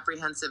I'm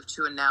apprehensive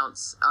to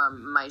announce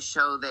my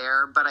show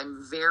there. But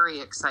I'm very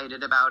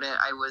excited about it.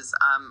 I was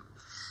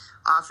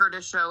offered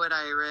a show at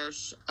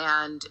Irish,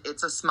 and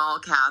it's a small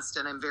cast,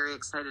 and I'm very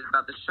excited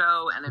about the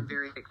show, and I'm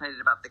very excited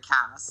about the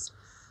cast.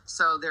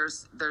 So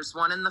there's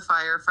one in the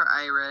fire for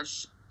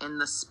Irish in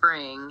the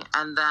spring,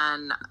 and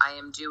then I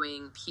am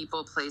doing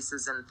People,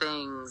 Places, and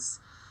Things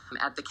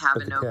at the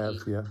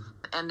Cabinogi. Yeah.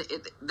 And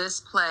this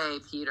play,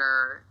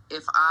 Peter,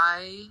 if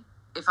I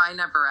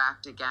never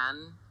act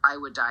again, I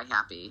would die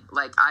happy.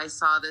 Like, I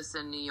saw this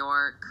in New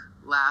York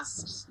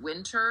last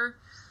winter.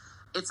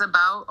 It's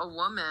about a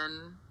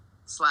woman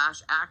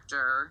 /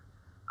 actor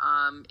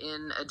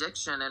in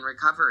addiction and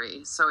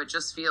recovery. So it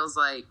just feels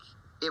like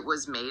it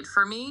was made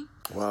for me.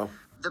 Wow.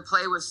 The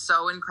play was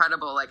so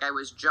incredible. Like, I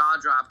was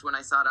jaw-dropped when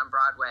I saw it on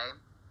Broadway.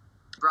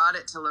 Brought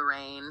it to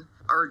Lorraine,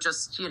 or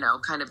just, you know,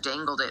 kind of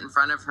dangled it in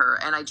front of her.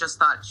 And I just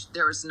thought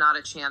there was not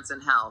a chance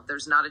in hell.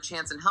 There's not a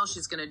chance in hell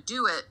she's going to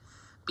do it,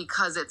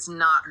 because it's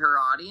not her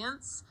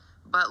audience.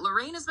 But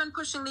Lorraine has been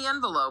pushing the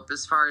envelope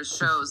as far as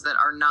shows that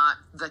are not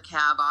the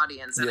Cab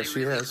audience. And yes,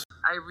 she has.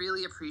 I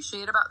really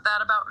appreciate about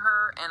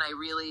her. And I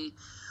really...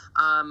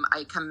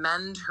 I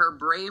commend her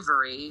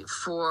bravery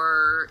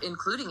for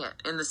including it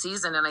in the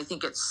season, and I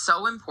think it's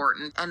so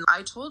important. And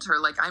I told her,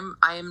 like,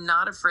 I am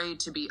not afraid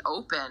to be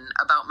open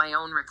about my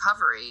own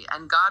recovery,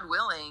 and God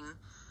willing,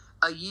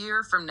 a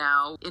year from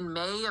now, in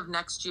May of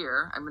next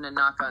year, I'm going to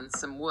knock on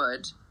some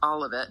wood,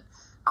 all of it,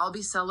 I'll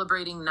be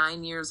celebrating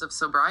 9 years of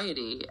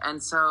sobriety.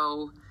 And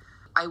so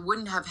I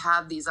wouldn't have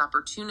had these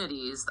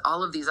opportunities,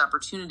 all of these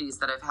opportunities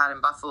that I've had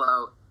in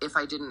Buffalo, if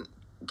I didn't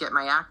get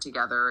my act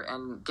together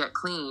and get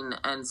clean.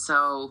 And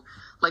so,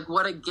 like,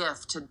 what a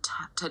gift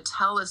to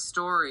tell a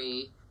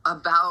story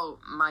about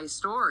my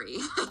story,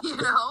 you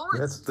know?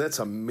 That's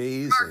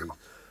amazing.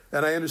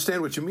 And I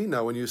understand what you mean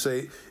now when you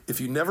say, if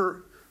you never,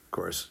 of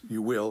course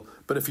you will,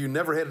 but if you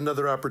never had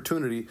another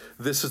opportunity,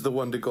 this is the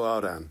one to go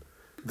out on.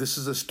 This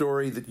is a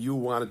story that you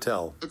want to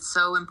tell. It's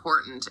so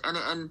important,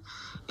 and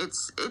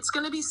it's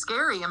going to be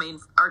scary. I mean,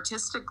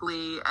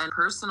 artistically and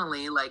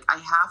personally, like, I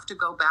have to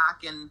go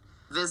back and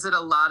visit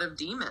a lot of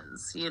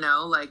demons, you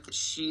know, like,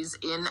 she's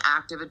in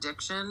active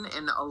addiction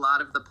in a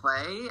lot of the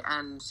play,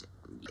 and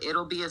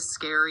it'll be a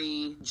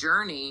scary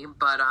journey,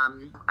 but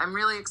I'm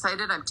really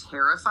excited. I'm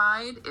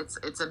terrified.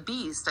 It's a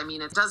beast. I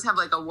mean, it does have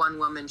like a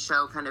one-woman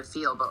show kind of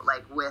feel, but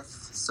like with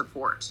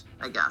support,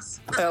 I guess.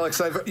 Alex,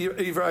 I've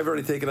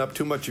already taken up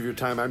too much of your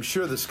time. I'm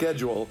sure the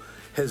schedule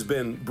has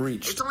been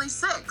breached. It's only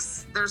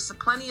 6. There's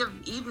plenty of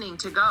evening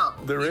to go.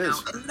 There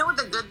is. And you know what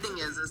the good thing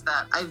is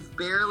that I've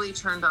barely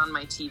turned on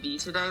my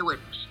TV today, which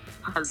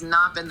has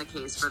not been the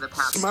case for the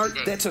past 2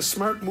 days. That's a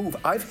smart move.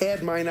 I've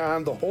had mine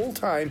on the whole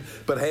time,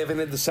 but I haven't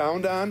had the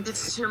sound on.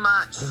 It's too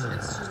much.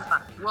 It's too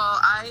much. Well,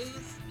 I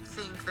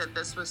think that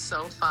this was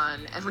so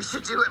fun, and we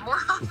should do it more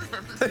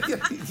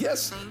often.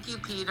 Yes. Thank you,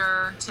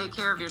 Peter. Take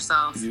care of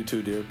yourself. You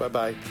too, dear.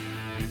 Bye-bye.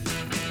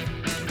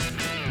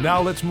 Now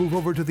let's move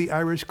over to the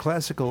Irish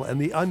Classical and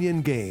the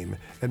Onion Game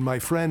and my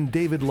friend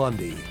David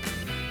Lundy.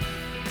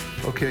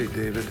 Okay,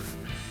 David,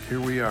 here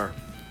we are.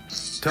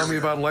 Tell me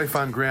about life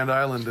on Grand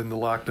Island in the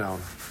lockdown.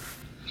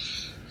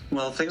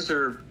 Well, things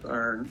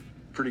are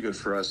pretty good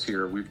for us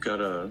here. We've got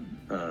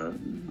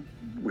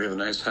we have a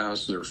nice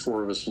house. There are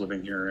 4 of us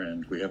living here,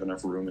 and we have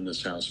enough room in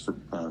this house for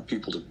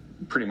people to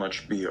pretty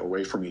much be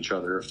away from each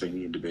other if they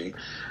need to be.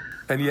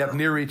 And yet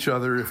near each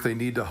other if they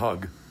need to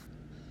hug.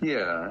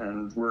 Yeah,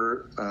 and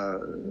we're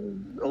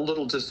a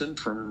little distant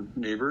from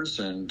neighbors,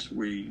 and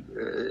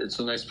it's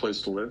a nice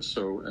place to live.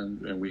 So,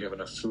 and we have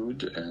enough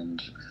food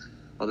and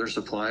other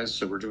supplies,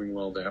 so we're doing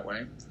well that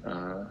way.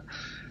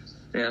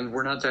 And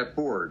we're not that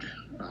bored.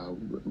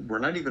 We're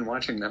not even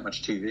watching that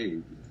much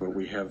TV, but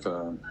we have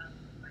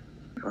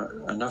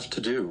enough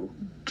to do,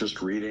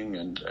 just reading,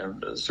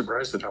 and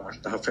surprised at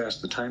how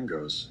fast the time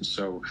goes.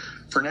 So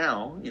for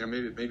now, you know,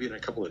 maybe in a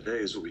couple of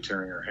days we'll be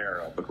tearing our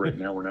hair out, but right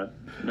now we're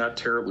not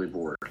terribly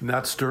bored.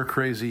 Not stir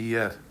crazy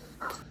yet.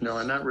 No,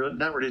 and not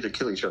ready to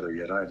kill each other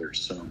yet either.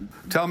 So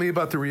tell me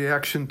about the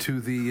reaction to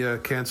the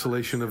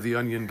cancellation of the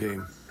Onion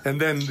Game. And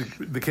then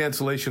the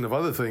cancellation of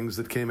other things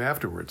that came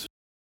afterwards.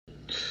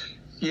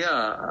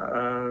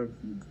 Yeah,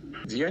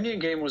 the Onion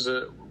Game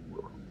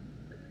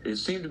it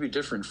seemed to be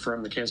different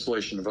from the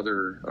cancellation of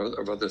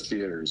other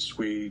theaters.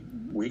 We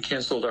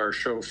canceled our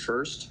show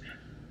first.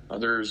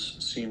 Others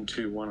seemed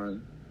to want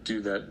to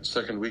do that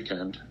second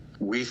weekend.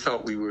 We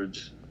thought we would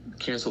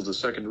cancel the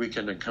second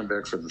weekend and come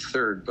back for the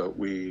third, but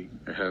we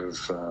have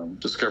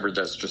discovered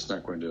that's just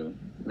not going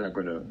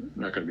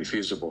to be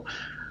feasible.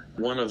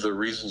 One of the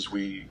reasons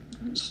we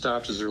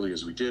stopped as early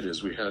as we did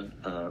is we have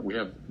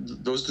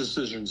those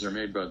decisions are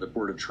made by the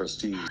Board of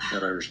Trustees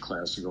at Irish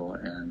Classical,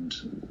 and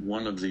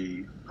one of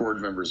the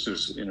board members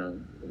who's in a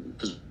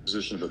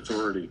position of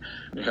authority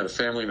had a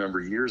family member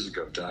years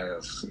ago die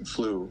of a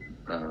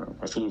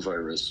flu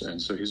virus,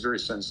 and so he's very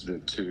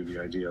sensitive to the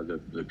idea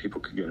that people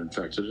could get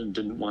infected and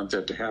didn't want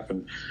that to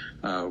happen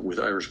with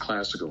Irish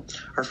Classical.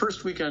 Our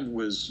first weekend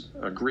was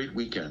a great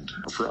weekend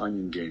for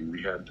Onion Game.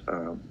 We had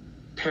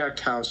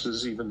packed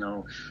houses, even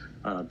though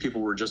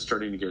people were just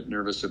starting to get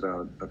nervous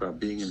about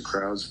being in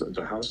crowds.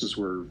 The houses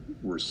were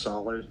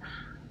solid.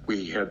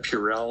 We had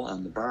Purell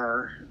on the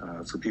bar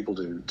for people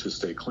to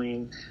stay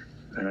clean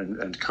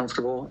and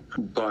comfortable.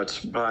 But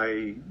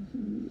by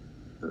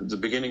the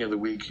beginning of the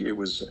week, it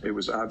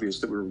was obvious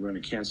that we were going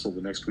to cancel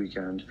the next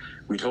weekend.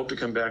 We'd hoped to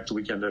come back the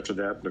weekend after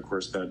that, but of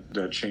course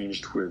that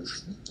changed with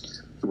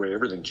the way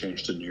everything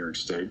changed in New York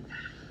State.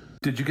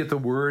 Did you get the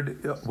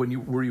word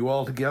were you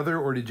all together,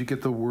 or did you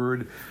get the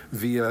word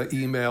via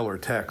email or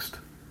text?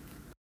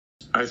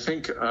 I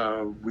think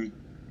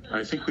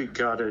we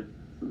got it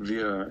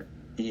via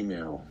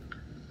email.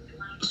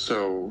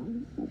 So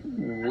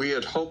we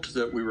had hoped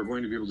that we were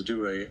going to be able to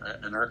do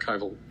an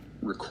archival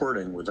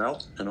recording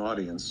without an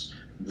audience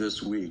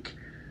this week,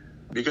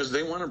 because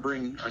they want to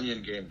bring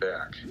Onion Game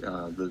back.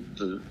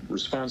 The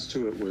response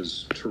to it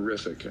was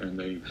terrific, and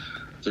they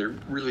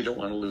really don't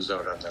want to lose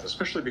out on that,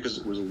 especially because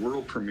it was a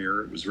world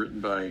premiere. It was written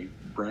by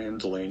Brian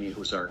Delaney,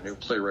 who's our new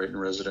playwright in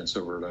residence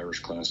over at Irish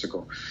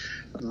Classical.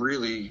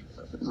 Really,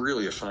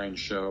 really a fine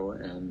show,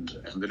 and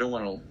they don't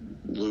want to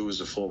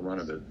lose a full run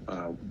of it.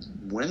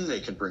 When they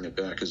can bring it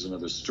back is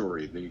another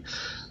story.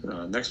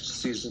 The next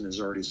season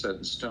is already set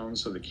in stone,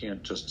 so they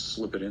can't just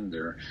slip it in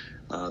there.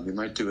 They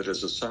might do it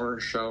as a summer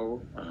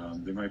show.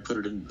 They might put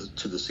it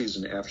into the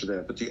season after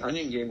that. But the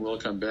Onion Game will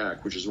come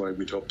back, which is why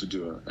we'd hope to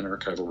do an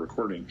archival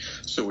recording,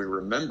 so we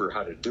remember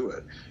how to do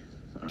it.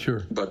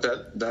 Sure. But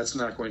that's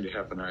not going to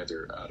happen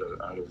either,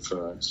 out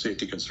of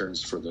safety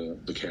concerns for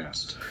the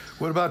cast.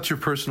 What about your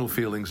personal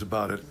feelings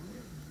about it?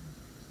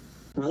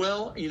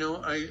 Well, you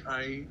know,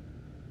 I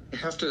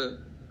have to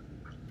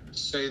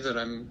say that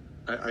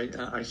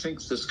I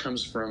think this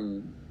comes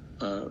from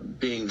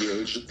being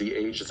the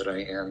age that I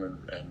am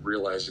and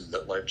realizing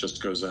that life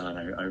just goes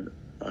on.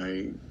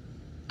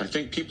 I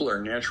think people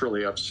are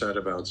naturally upset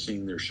about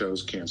seeing their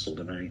shows canceled,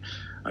 and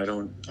I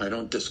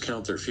don't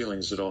discount their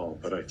feelings at all.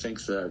 But I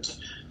think that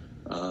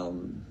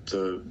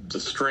the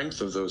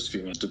strength of those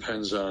feelings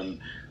depends on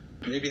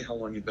maybe how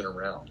long you've been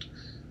around.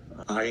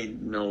 I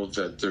know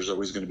that there's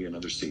always going to be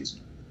another season.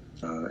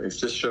 If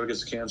this show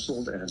gets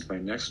canceled and my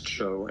next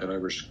show at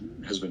Irish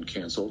has been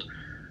canceled,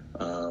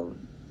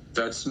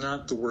 that's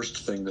not the worst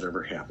thing that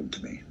ever happened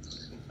to me.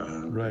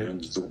 Right.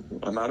 And the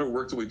amount of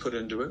work that we put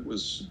into it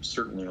was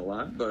certainly a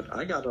lot, but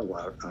I got a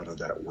lot out of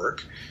that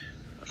work.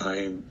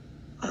 I'm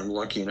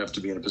lucky enough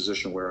to be in a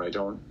position where I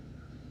don't.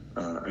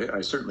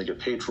 I certainly get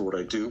paid for what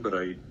I do, but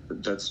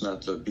that's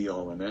not the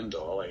be-all and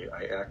end-all.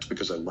 I act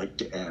because I like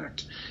to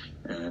act.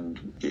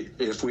 And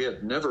if we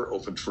had never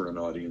opened for an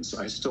audience,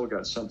 I still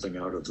got something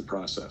out of the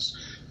process.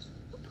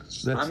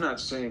 I'm not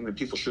saying that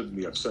people shouldn't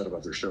be upset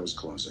about their shows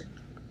closing.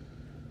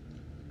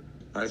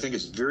 I think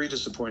it's very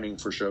disappointing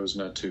for shows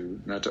not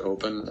to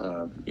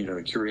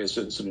open. Curious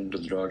Incident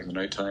of the Dog in the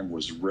Nighttime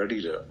was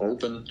ready to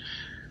open,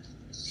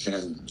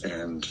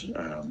 and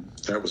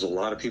that was a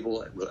lot of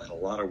people and a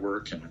lot of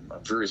work, and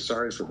I'm very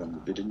sorry for them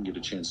that they didn't get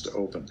a chance to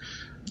open.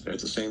 At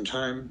the same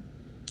time,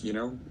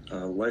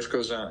 life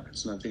goes on.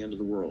 It's not the end of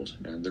the world,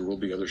 and there will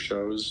be other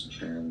shows,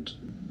 and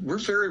we're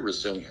very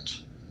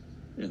resilient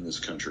in this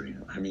country.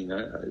 I mean,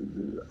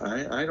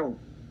 I don't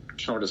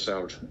count us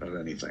out of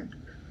anything.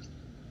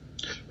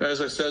 As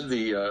I said,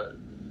 the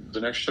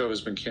next show has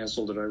been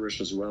canceled at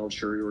Irish as well,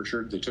 Cherry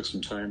Orchard. They took some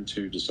time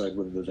to decide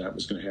whether that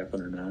was going to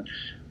happen or not.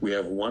 We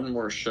have one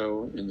more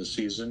show in the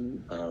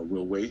season.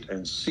 We'll wait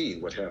and see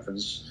what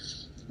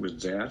happens with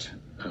that.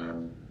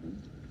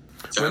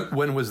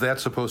 When was that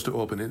supposed to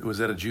open? Was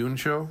that a June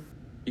show?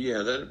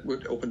 Yeah, that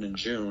would open in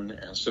June,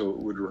 and so it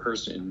would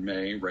rehearse in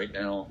May. Right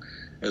now,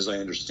 as I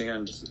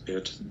understand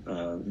it,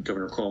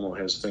 Governor Cuomo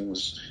has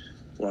things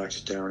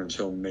locked down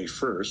until May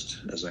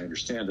 1st, as I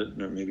understand it.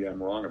 Maybe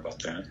I'm wrong about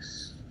that.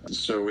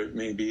 So it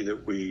may be that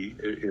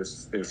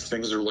if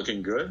things are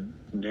looking good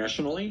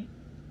nationally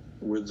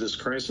with this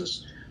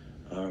crisis,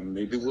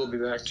 maybe we'll be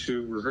back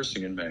to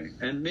rehearsing in May,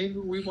 and maybe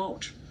we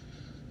won't.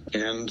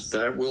 And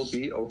that will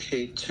be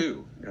okay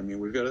too. I mean,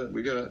 we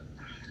gotta,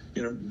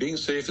 being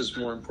safe is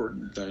more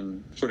important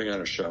than putting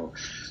on a show.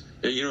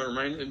 It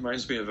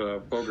reminds me of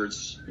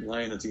Bogart's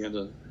line at the end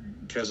of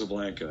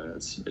Casablanca.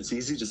 It's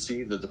easy to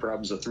see that the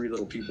problems of three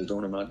little people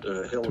don't amount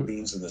to a hill of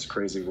beans in this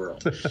crazy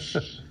world.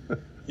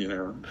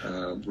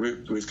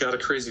 We've got a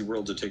crazy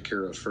world to take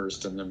care of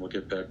first, and then we'll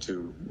get back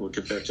to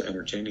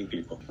entertaining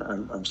people.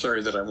 I'm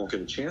sorry that I won't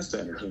get a chance to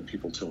entertain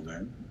people till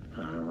then,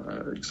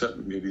 except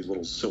maybe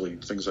little silly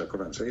things I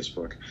put on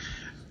Facebook.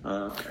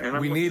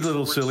 We need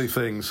little silly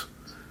things.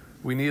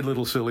 We need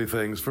little silly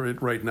things for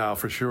it right now,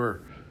 for sure.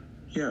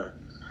 Yeah.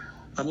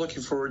 I'm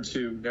looking forward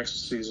to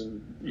next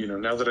season,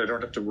 now that I don't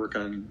have to work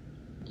on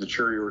the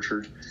Cherry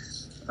Orchard,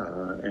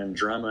 and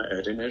Drama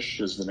at Inish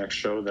is the next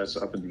show that's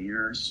up in the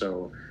air.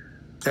 So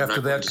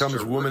after that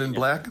comes Woman in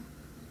Black?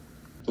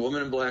 The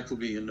Woman in Black will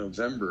be in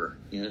November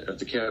at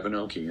the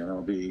Kavinoki,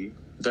 and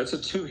that's a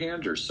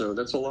two-hander, so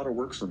that's a lot of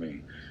work for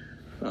me.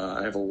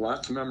 I have a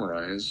lot to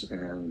memorize,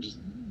 and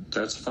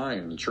that's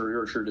fine. The Cherry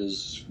Orchard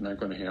is not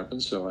going to happen,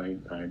 so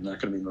I'm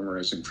not going to be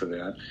memorizing for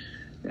that.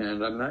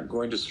 And I'm not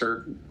going to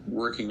start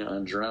working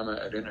on Drama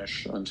at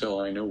Inish until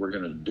I know we're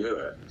going to do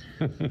it.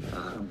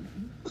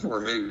 Or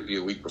maybe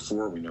a week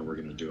before we know we're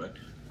going to do it.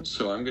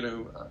 So I'm going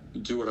to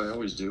do what I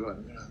always do.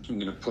 I'm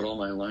going to put all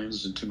my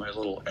lines into my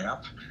little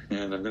app,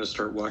 and I'm going to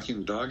start walking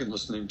the dog and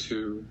listening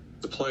to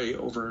the play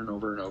over and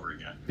over and over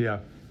again. Yeah.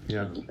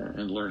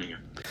 And learning it.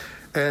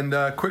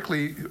 And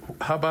quickly,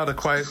 how about A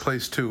Quiet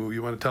Place 2?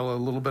 You want to tell a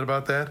little bit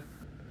about that?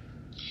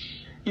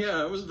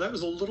 Yeah, that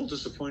was a little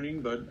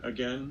disappointing, but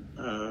again,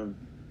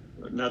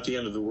 not the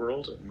end of the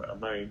world.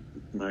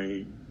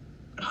 My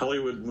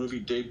Hollywood movie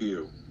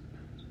debut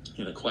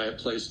in A Quiet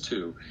Place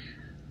 2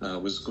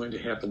 was going to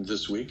happen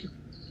this week,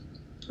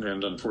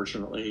 and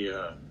unfortunately,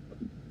 it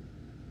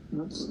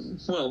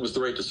was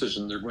the right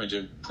decision. They're going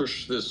to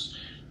push this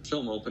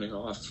film opening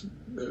off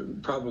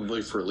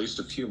probably for at least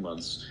a few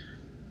months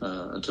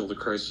until the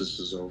crisis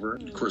is over.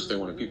 Of course, they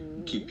want to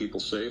keep people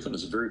safe, and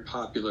it's a very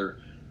popular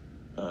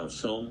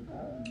film,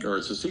 or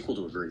it's a sequel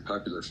to a very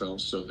popular film,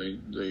 so they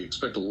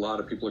expect a lot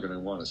of people are going to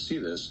want to see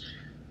this.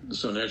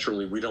 So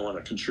naturally, we don't want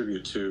to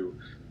contribute to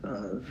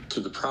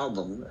the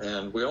problem,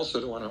 and we also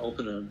don't want to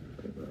open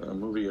a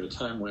movie at a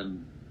time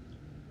when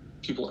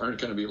people aren't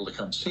going to be able to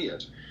come see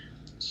it.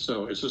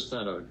 So it's just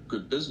not a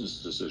good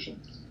business decision.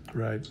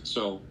 Right.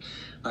 So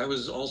I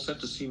was all set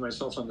to see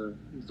myself on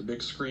the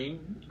big screen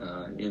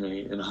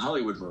in a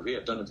Hollywood movie.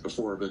 I've done it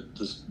before, but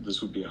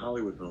this would be a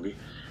Hollywood movie,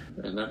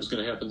 and that was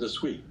going to happen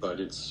this week. But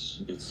it's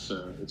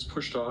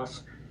pushed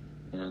off,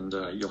 and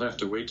you'll have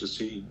to wait to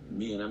see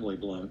me and Emily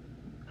Blunt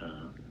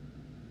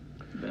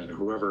and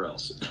whoever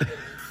else.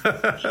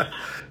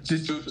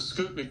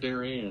 Scoot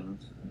McNairy and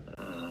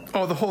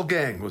the whole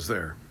gang was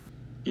there.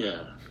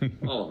 Yeah,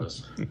 all of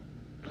us.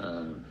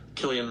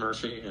 Cillian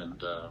Murphy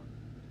and...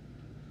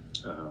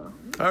 All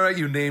right,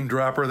 you name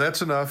dropper.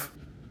 That's enough.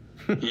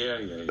 Yeah.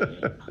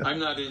 I'm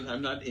not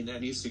in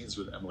any scenes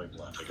with Emily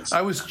Blunt.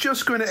 I was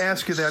just going to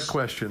ask you that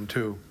question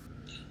too.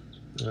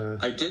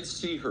 I did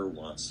see her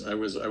once. I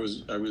was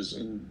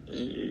in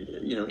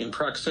in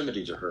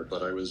proximity to her,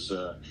 but I was.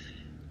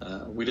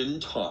 We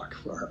didn't talk.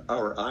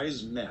 Our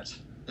eyes met,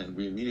 and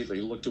we immediately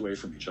looked away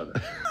from each other.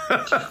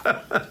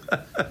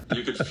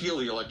 You could feel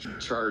the electric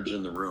charge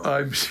in the room.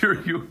 I'm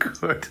sure you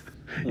could.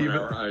 When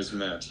our eyes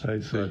met. I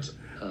see.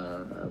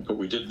 But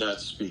we did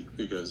not speak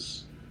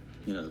because,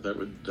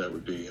 that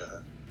would be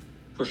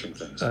pushing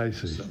things. I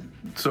see.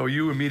 So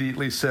you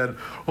immediately said,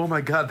 "Oh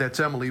my God, that's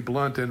Emily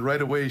Blunt," and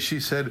right away she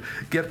said,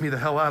 "Get me the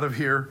hell out of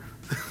here."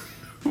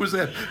 Who was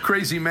that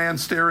crazy man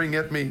staring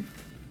at me?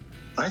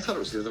 I thought it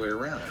was the other way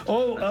around.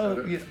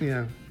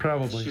 Yeah,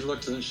 probably. She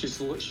looked and she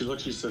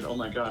said, "Oh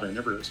my God, I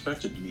never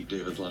expected to meet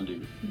David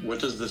Lundy. What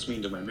does this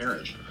mean to my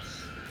marriage?"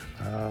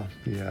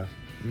 Yeah.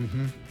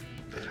 Mm-hmm.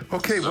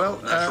 Okay, so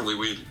well... naturally,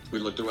 we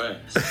looked away.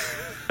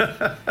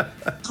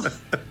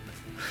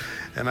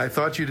 And I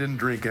thought you didn't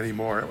drink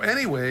anymore.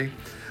 Anyway,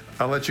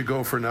 I'll let you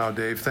go for now,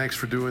 Dave. Thanks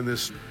for doing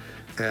this,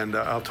 and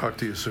I'll talk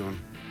to you soon.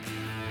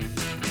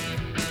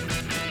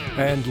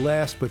 And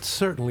last but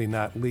certainly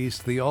not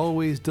least, the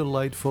always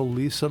delightful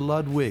Lisa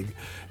Ludwig,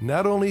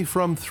 not only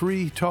from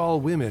Three Tall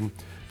Women,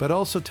 but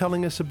also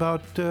telling us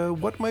about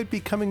what might be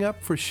coming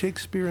up for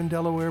Shakespeare in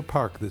Delaware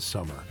Park this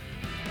summer.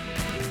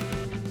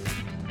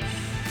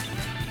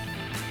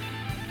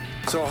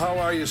 So how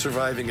are you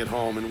surviving at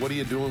home, and what are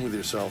you doing with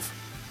yourself?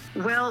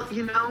 Well,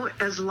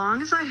 as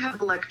long as I have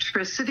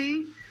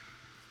electricity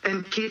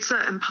and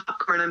pizza and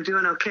popcorn, I'm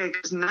doing okay,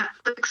 because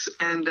Netflix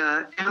and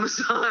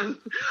Amazon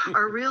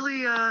are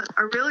really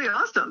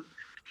awesome.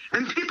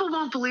 And people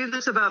won't believe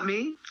this about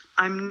me.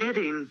 I'm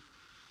knitting.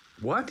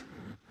 What?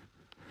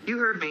 You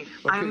heard me.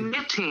 Okay. I'm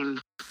knitting.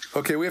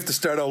 Okay, we have to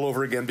start all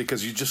over again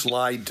because you just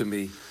lied to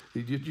me. I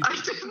did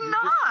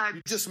not.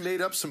 You just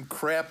made up some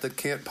crap that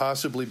can't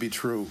possibly be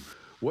true.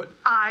 What?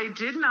 I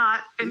did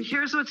not. And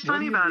here's what's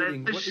funny about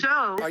it. The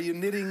show... Are you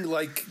knitting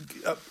like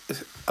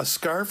a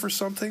scarf or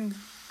something?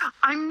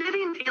 I'm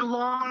knitting a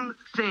long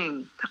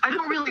thing. I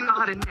don't really know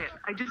how to knit.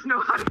 I just know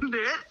how to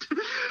knit.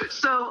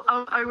 So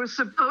I was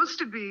supposed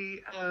to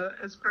be,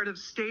 as part of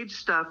stage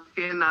stuff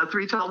in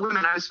Three Tall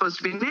Women, I was supposed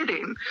to be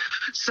knitting.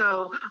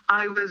 So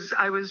I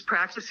was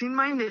practicing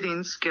my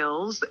knitting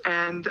skills,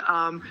 and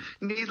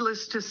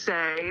needless to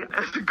say,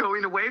 as a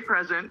going away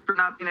present for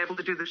not being able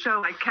to do the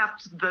show, I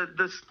kept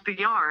the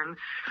yarn.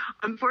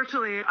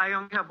 Unfortunately, I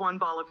only have one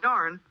ball of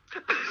yarn.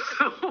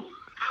 So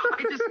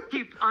I just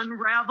keep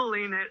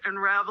unraveling it,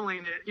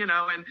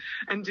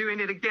 and doing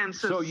it again.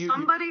 So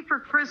somebody for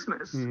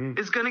Christmas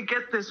is going to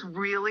get this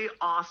really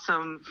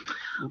awesome,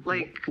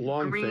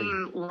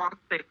 long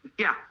thing.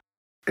 Yeah.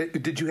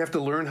 Did you have to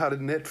learn how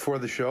to knit for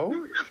the show?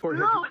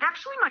 No,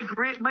 actually,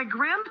 my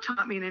grandma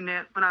taught me to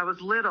knit when I was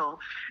little.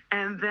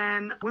 And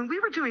then when we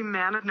were doing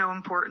Man of No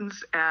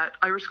Importance at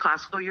Irish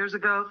Classical years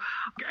ago,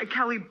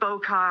 Kelly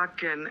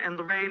Bocock and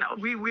Lorraine,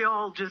 we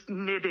all just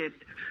knitted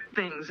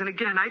things. And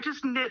again, I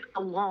just knit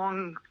a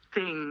long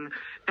thing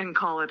and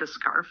call it a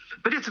scarf.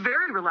 But it's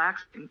very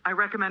relaxing. I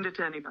recommend it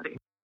to anybody.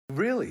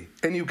 Really?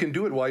 And you can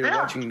do it while you're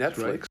watching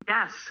Netflix? Right.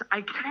 Yes,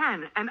 I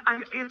can. And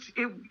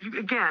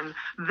again,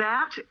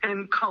 that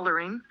and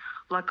coloring.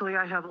 Luckily,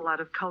 I have a lot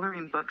of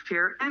coloring books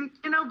here. And,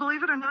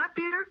 believe it or not,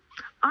 Peter,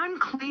 I'm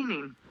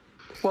cleaning.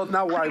 Well,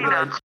 now why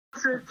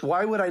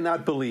would I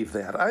not believe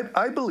that?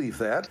 I believe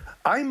that.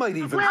 I might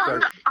even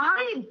start...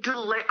 I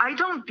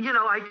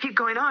keep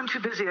going, I'm too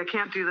busy. I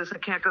can't do this. I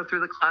can't go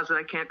through the closet.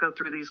 I can't go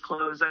through these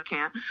clothes. I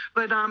can't.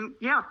 But,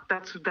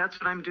 that's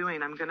what I'm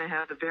doing. I'm going to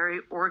have a very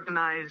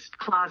organized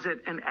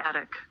closet and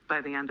attic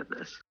by the end of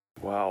this.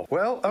 Wow.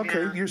 Well,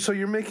 okay. Yeah.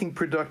 You're making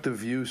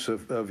productive use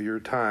of your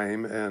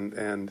time.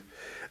 And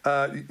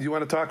you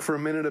want to talk for a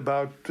minute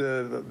about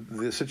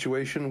the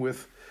situation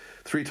with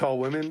Three Tall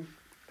Women?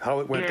 How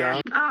it went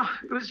down? Oh,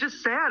 it was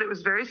just sad. It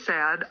was very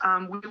sad.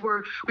 We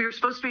were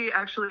supposed to be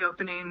actually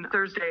opening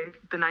Thursday,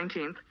 the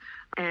 19th,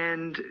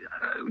 and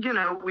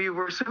we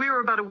were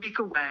about a week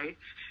away,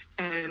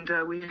 and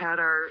we had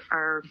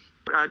our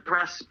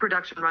dress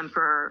production run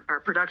for our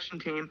production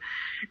team,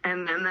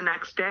 and then the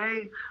next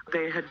day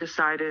they had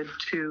decided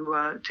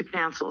to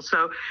cancel.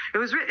 So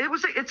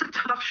it's a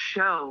tough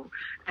show,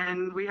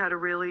 and we had a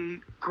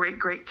really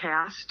great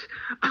cast,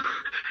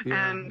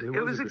 and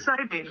it was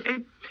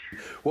exciting.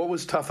 What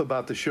was tough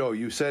about the show?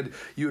 You said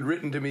you had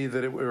written to me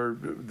that it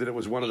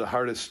was one of the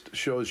hardest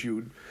shows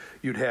you'd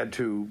had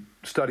to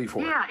study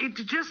for. Yeah,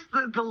 it's just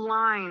the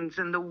lines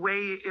and the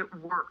way it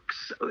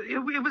works.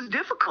 It was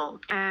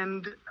difficult,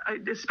 and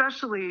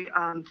especially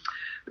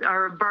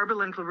our Barbara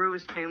Lynn LaRue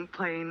is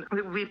playing.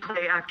 We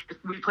play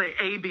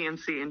A, B, and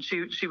C, and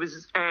she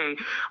was A.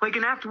 Like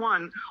in Act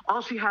 1,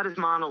 all she had is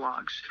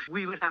monologues.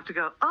 We would have to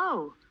go,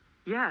 oh,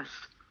 yes.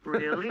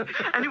 Really?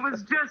 And it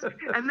was just,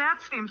 and that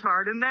seems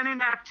hard. And then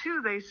in Act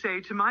 2, they say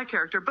to my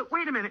character, but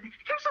wait a minute,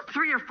 here's a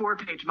 3 or 4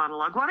 page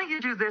monologue. Why don't you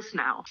do this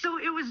now? So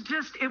it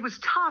was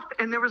tough.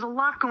 And there was a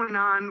lot going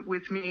on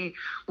with me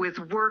with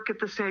work at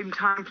the same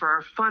time for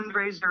our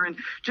fundraiser and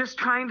just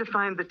trying to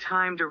find the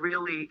time to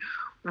really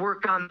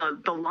work on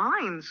the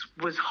lines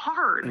was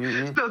hard.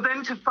 Mm-hmm. So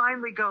then to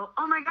finally go,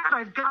 oh my God,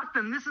 I've got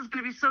them. This is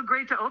going to be so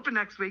great to open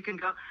next week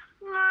and go,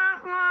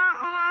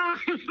 I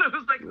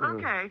was like,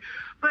 okay,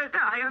 but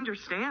I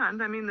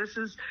understand. I mean, this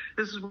is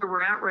where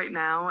we're at right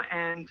now,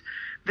 and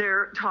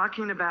they're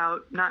talking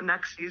about not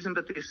next season,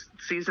 but the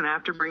season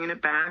after, bringing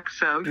it back.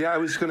 So yeah, I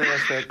was going to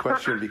ask that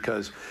question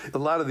because a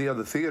lot of the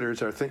other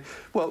theaters are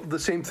the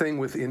same thing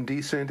with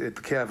Indecent at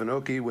the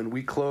Kavinoky. When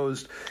we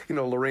closed,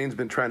 Lorraine's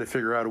been trying to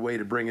figure out a way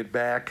to bring it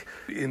back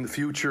in the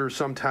future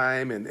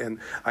sometime, and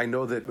I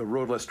know that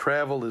Road Less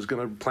Traveled is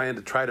going to plan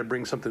to try to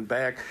bring something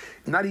back,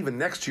 not even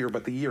next year,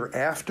 but the year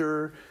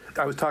after.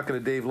 I was talking to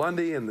Dave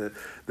Lundy, and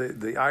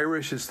the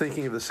Irish is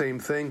thinking of the same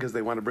thing because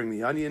they want to bring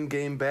the Onion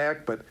game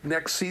back. But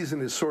next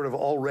season is sort of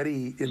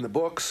already in the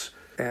books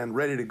and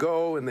ready to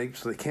go, and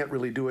so they can't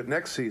really do it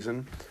next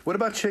season. What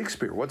about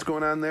Shakespeare? What's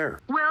going on there?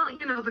 Well,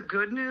 the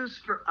good news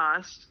for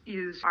us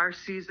is our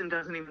season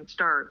doesn't even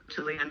start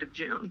till the end of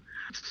June.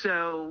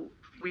 So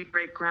we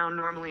break ground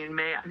normally in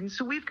May. I mean,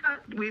 so we've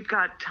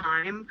got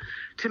time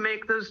to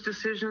make those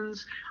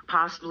decisions,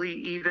 possibly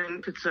even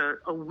if it's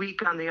a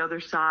week on the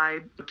other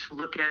side to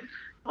look at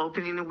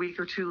opening a week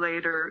or two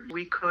later.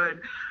 We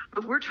could,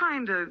 but we're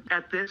trying to,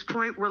 at this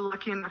point, we're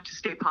lucky enough to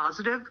stay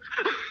positive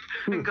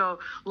and go,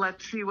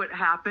 let's see what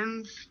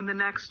happens in the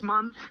next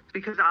month.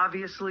 Because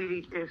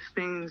obviously, if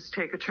things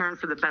take a turn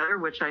for the better,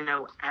 which I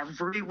know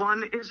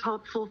everyone is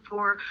hopeful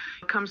for,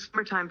 come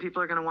summertime,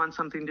 people are going to want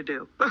something to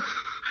do. Boy,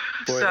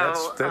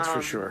 so, that's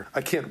for sure.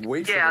 I can't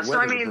wait for the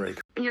weather to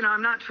break.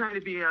 I'm not trying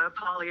to be a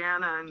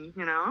Pollyanna and,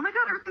 oh my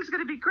God, everything's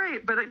going to be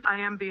great. But I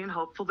am being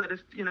hopeful that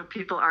if,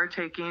 people are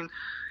taking,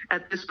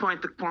 at this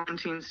point, the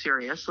quarantine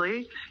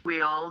seriously,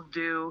 we all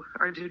do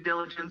our due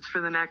diligence for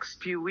the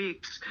next few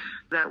weeks,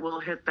 that we'll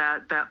hit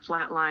that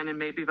flat line, and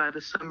maybe by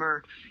the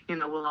summer,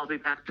 we'll all be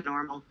back to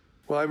normal.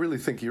 Well, I really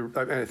think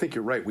I think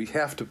you're right. We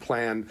have to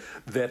plan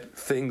that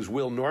things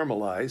will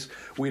normalize.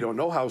 We don't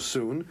know how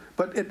soon,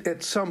 but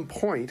at some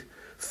point,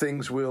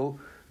 things will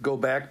go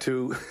back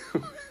to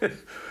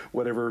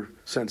whatever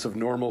sense of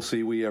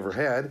normalcy we ever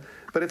had.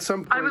 But at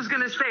some point, I was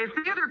going to say,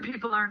 theater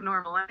people aren't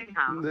normal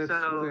anyhow.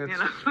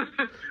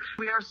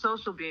 We are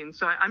social beings.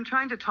 So I'm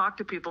trying to talk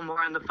to people more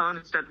on the phone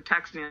instead of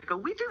texting. I go,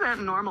 we do that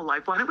in normal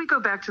life. Why don't we go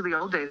back to the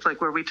old days, like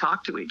where we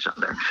talk to each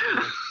other?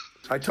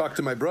 I talked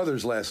to my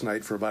brothers last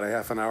night for about a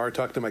half an hour. I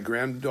talked to my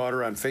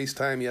granddaughter on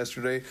FaceTime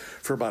yesterday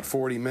for about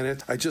 40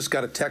 minutes. I just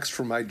got a text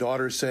from my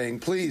daughter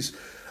saying, please,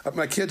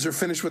 my kids are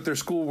finished with their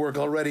schoolwork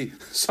already.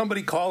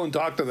 Somebody call and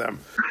talk to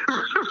them.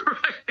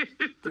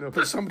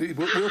 But somebody,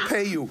 we'll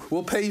pay you.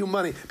 We'll pay you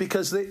money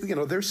because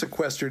they're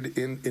sequestered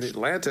in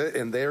Atlanta,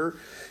 and they're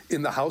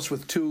in the house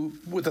with a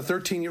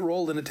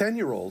 13-year-old and a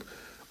 10-year-old.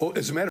 Oh,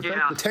 as a matter of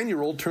fact, the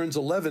 10-year-old turns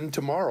 11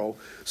 tomorrow,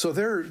 so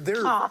they're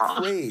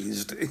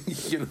crazed.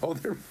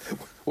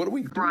 What do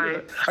we do?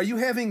 Right. Are you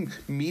having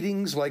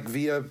meetings like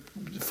via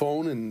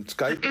phone and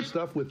Skype and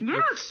stuff with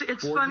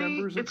it's board funny.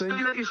 members and it's things?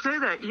 funny that you say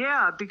that.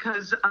 Yeah,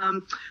 because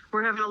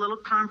we're having a little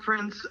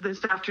conference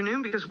this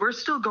afternoon because we're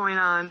still going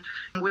on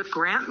with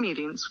grant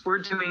meetings. We're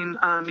doing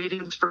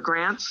meetings for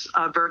grants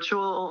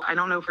virtual. I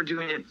don't know if we're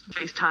doing it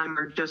FaceTime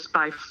or just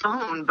by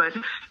phone, but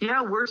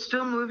yeah, we're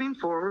still moving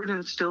forward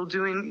and still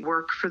doing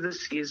work for the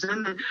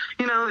season.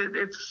 And,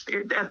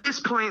 at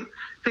this point,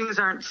 things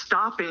aren't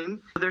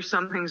stopping. There's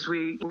some things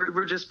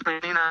we're just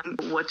planning on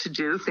what to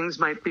do. Things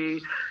might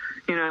be,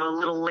 a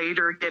little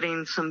later,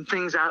 getting some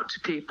things out to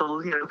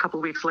people, a couple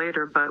of weeks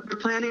later, but we're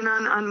planning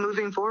on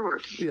moving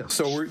forward. Yeah.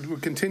 So we're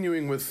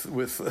continuing with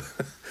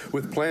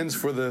with plans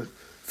for the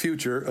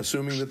future,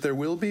 assuming that there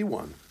will be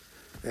one.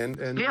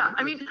 And yeah,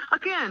 I mean,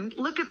 again,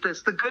 look at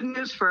this. The good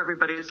news for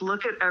everybody is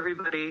look at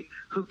everybody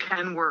who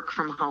can work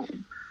from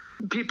home.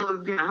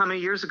 People, how many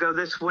years ago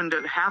this wouldn't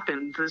have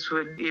happened? This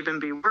would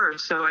even be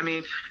worse. So, I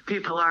mean,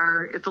 it's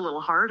a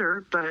little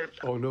harder, but,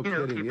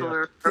 kidding, people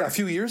are... Yeah, a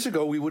few years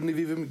ago, we wouldn't have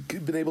even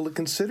been able to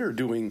consider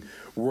doing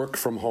work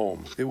from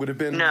home. It would have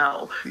been...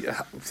 No.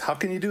 How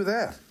can you do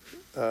that?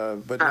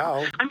 But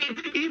now... I mean,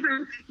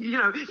 even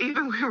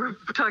we were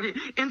talking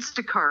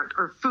Instacart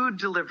or food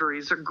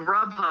deliveries or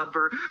Grubhub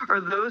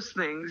or those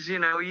things,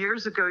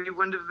 years ago you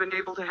wouldn't have been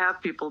able to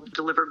have people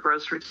deliver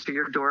groceries to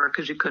your door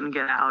because you couldn't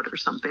get out or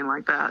something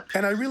like that.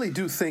 And I really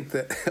do think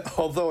that,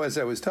 although, as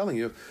I was telling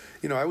you,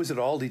 I was at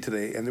Aldi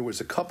today and there was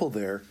a couple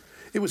there.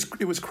 It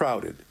was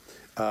crowded.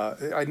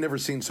 I'd never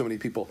seen so many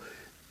people.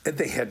 And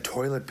they had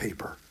toilet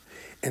paper.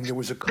 And there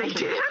was a couple. They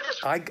did?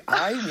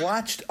 I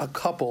watched a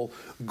couple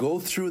go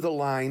through the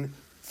line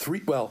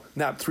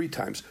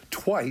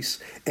twice.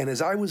 And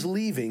as I was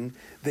leaving,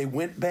 they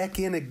went back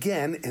in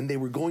again, and they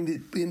were going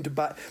to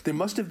buy. There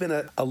must have been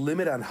a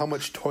limit on how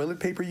much toilet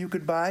paper you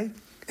could buy.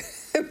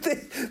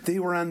 They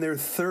were on their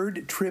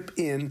third trip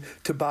in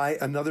to buy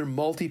another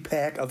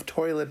multi-pack of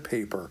toilet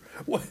paper.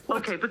 What?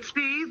 Okay, but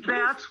see,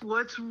 that's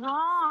what's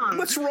wrong.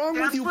 What's wrong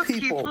with you people? That's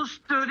what people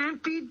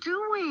shouldn't be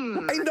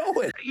doing. I know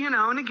it.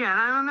 And again,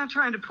 I'm not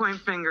trying to point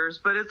fingers,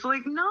 but it's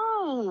like,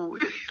 no.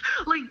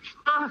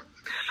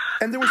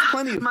 And there was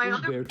plenty of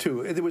food there,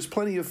 too. There was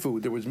plenty of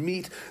food. There was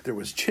meat. There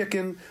was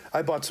chicken.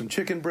 I bought some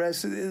chicken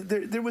breasts.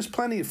 There was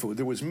plenty of food.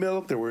 There was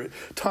milk. There were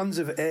tons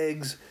of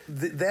eggs.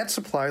 That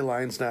supply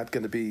line's not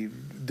going to be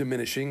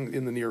diminishing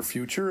in the near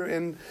future.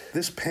 And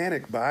this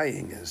panic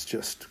buying is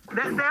just...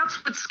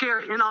 That's what's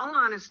scary. In all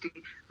honesty,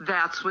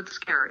 that's what's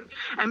scary.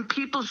 And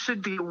people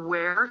should be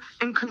aware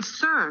and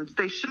concerned.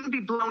 They shouldn't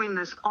be blowing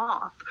this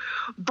off.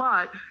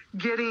 But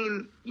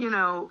getting,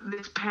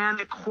 this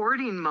panic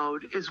hoarding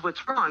mode is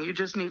what's wrong. You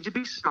just need to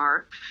be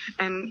smart.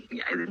 And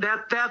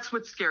that's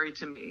what's scary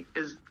to me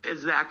is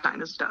that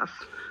kind of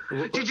stuff.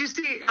 Did you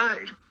see...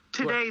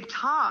 Today,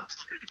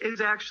 Tops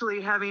is actually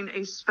having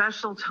a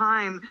special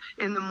time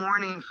in the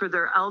morning for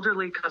their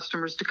elderly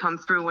customers to come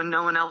through when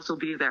no one else will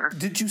be there.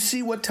 Did you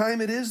see what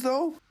time it is,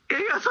 though? Yeah,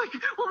 it's like,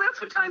 well,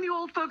 that's what time you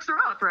old folks are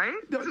up, right?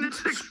 Isn't it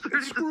 6:30 to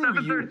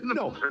 7:30 in the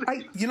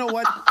morning? You know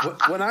what?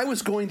 When I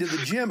was going to the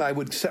gym, I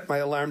would set my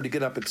alarm to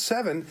get up at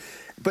 7.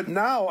 But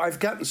now I've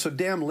gotten so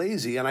damn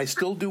lazy, and I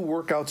still do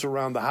workouts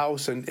around the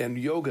house and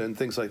yoga and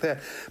things like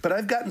that. But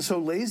I've gotten so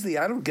lazy,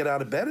 I don't get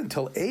out of bed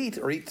until 8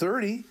 or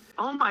 8:30.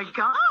 Oh, my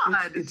God.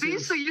 See,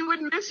 so you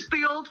would miss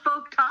the old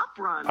folk Top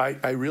run.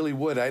 I really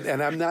would.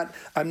 And I'm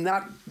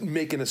not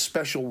making a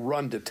special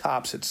run to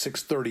Tops at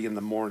 6:30 in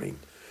the morning.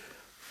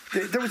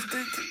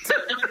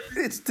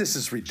 This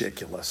is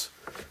ridiculous.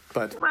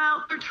 But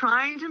they're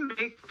trying to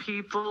make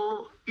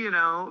people,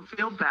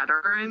 feel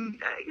better, and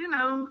I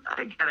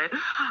get it.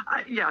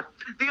 Yeah.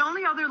 The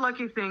only other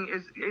lucky thing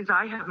is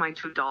I have my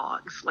 2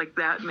 dogs. Like,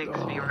 that makes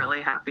me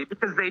really happy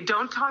because they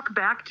don't talk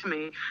back to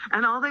me,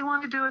 and all they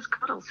want to do is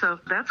cuddle. So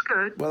that's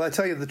good. Well, I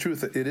tell you the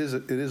truth, it is a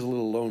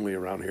little lonely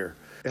around here.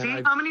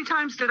 See, how many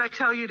times did I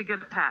tell you to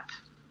get a pet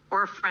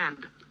or a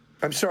friend?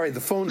 I'm sorry, the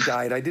phone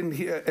died. I didn't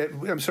hear.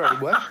 I'm sorry,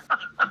 what?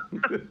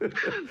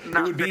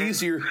 It would be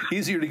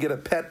easier to get a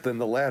pet than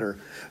the latter.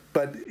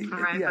 But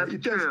right, yeah,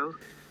 that's true.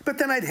 But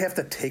then I'd have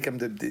to take him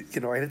to,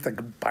 I'd have to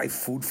buy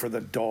food for the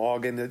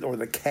dog or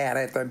the cat.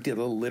 I'd have to empty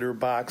the litter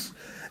box.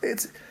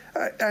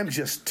 I'm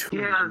just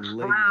too lazy.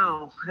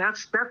 Wow,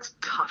 that's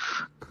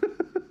tough.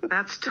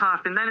 That's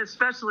tough, and then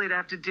especially to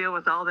have to deal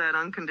with all that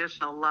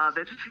unconditional love.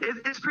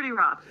 It's pretty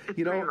rough.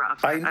 Pretty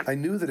rough. I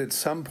knew that at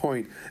some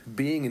point,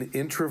 being an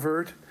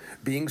introvert,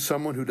 being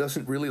someone who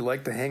doesn't really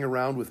like to hang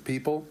around with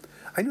people,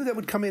 I knew that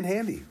would come in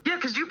handy. Yeah,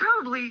 because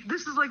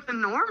this is like the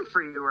norm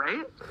for you,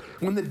 right?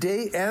 When the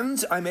day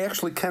ends, I'm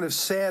actually kind of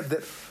sad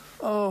that,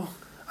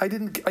 I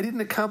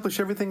didn't accomplish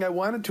everything I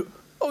wanted to.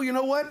 Oh, you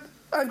know what?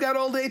 I've got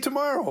all day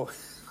tomorrow.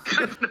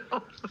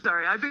 No,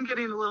 sorry, I've been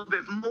getting a little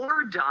bit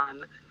more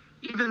done,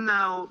 even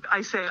though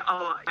I say,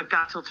 I've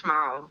got till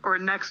tomorrow or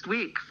next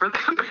week for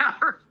that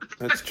matter.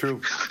 That's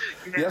true.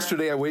 Yeah.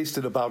 Yesterday I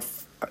wasted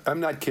I'm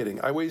not kidding,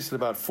 I wasted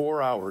about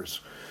 4 hours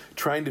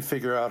trying to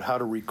figure out how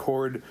to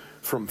record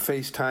from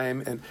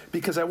FaceTime, and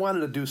because I wanted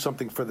to do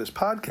something for this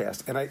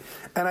podcast, and I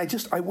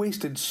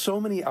wasted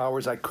so many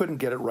hours I couldn't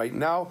get it right.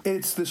 Now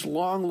it's this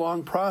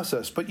long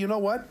process, but you know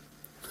what?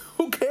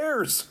 Who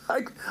cares?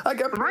 I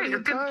got plenty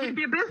of time. Right, it's keep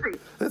you busy.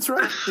 That's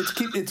right.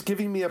 It's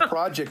giving me a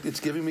project.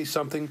 It's giving me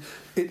something.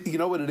 You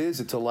know what it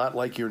is? It's a lot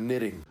like your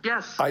knitting.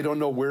 Yes. I don't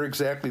know where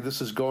exactly this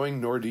is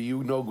going, nor do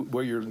you know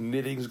where your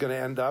knitting is going to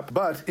end up.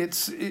 But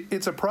it's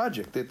a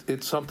project.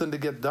 It's something to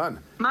get done.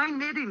 My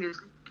knitting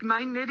is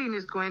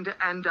going to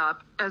end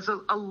up as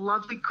a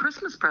lovely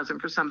Christmas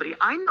present for somebody.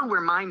 I know where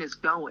mine is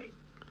going.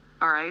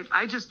 All right.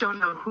 I just don't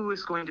know who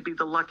is going to be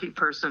the lucky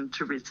person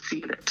to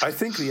receive it. I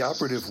think the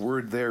operative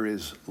word there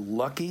is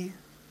lucky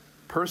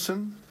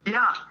person.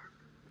 Yeah.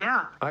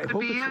 I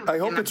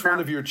hope it's one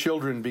of your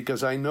children,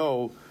 because I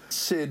know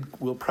Sid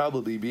will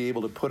probably be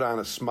able to put on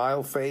a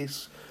smile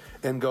face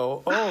and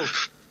go, "Oh,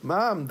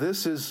 Mom,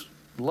 this is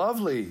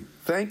lovely.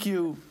 Thank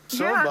you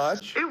so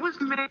much." It was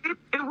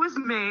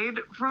made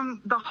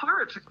from the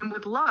heart and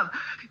with love.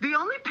 The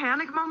only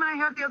panic moment I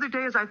had the other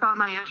day is I thought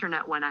my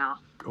internet went out.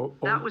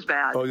 That was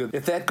bad. Oh, yeah.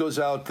 If that goes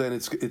out, then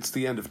it's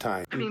the end of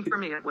time. I mean, for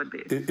me, it would be.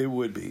 It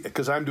would be,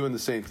 because I'm doing the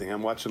same thing.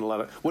 I'm watching a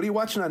lot of... What are you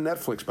watching on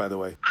Netflix, by the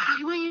way?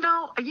 Well, you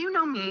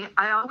know me.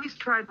 I always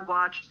try to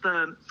watch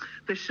the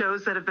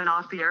shows that have been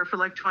off the air for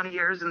like 20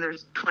 years, and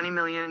there's 20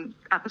 million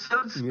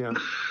episodes. Yeah.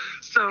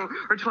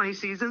 Or 20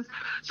 seasons.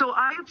 So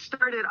I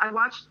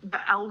watched The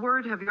L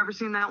Word. Have you ever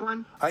seen that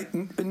one?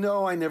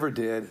 No, I never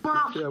did.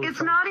 Well,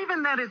 it's not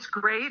even that it's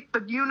great,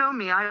 but you know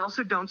me. I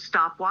also don't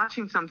stop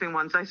watching something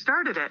once I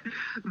started it.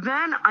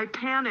 Then I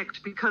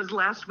panicked because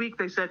last week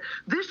they said,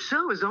 this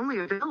show is only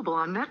available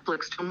on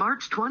Netflix till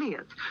March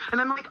 20th.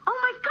 And I'm like, oh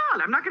my God,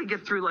 I'm not going to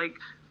get through like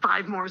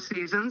 5 more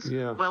seasons.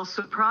 Yeah. Well,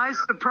 surprise,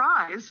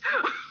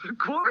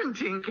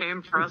 quarantine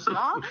came for us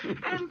all.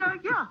 And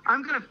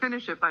I'm going to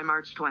finish it by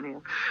March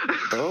 20th.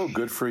 Oh,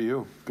 good for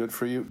you. Good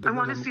for you. I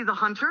want to see The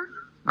Hunter.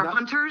 Or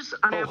Hunters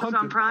on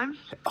Amazon Prime?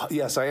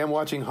 Yes, I am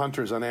watching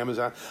Hunters on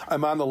Amazon.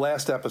 I'm on the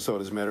last episode,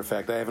 as a matter of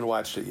fact. I haven't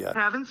watched it yet.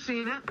 Haven't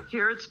seen it.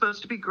 Hear it's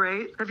supposed to be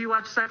great. Have you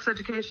watched Sex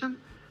Education?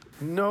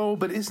 No,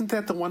 but isn't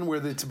that the one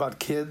where it's about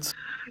kids?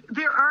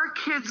 There are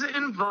kids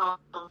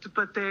involved,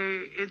 but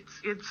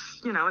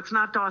it's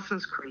not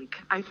Dawson's Creek.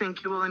 I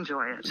think you will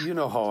enjoy it. You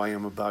know how I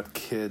am about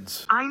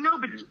kids. I know,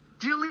 but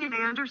Gillian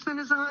Anderson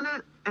is on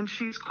it, and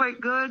she's quite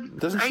good.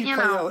 Doesn't she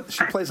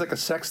she plays like a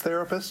sex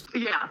therapist?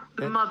 Yeah,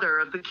 the mother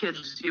of the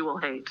kids you will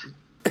hate.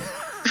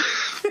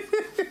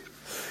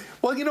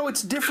 Well,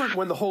 it's different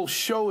when the whole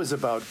show is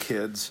about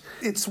kids.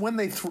 It's when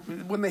they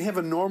have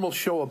a normal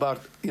show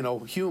about,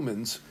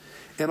 humans,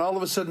 and all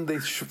of a sudden they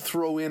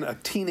throw in a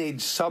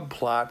teenage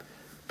subplot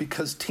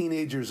because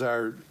teenagers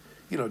are,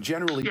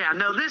 generally... Yeah,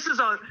 no, this is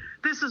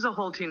a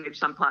whole teenage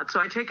subplot, so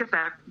I take it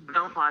back.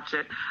 Don't watch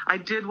it. I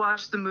did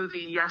watch the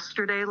movie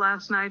Yesterday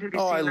last night. Have you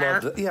seen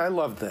that? Loved it. Yeah, I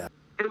loved that.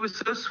 It was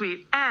so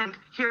sweet. And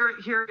here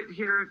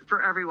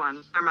for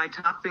everyone are my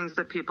top things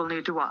that people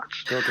need to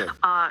watch. Okay.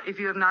 If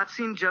you have not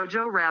seen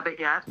Jojo Rabbit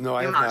yet, no,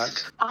 I have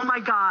not. Oh my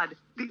God.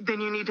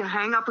 Then you need to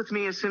hang up with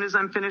me as soon as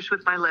I'm finished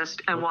with my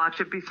list and watch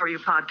it before you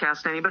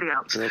podcast anybody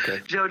else. Okay.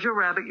 Jojo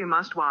Rabbit, you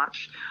must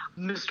watch.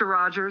 Mr.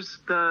 Rogers,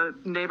 the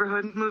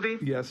neighborhood movie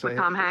with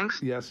Tom Hanks.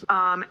 Yes.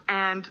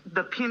 And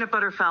The Peanut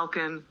Butter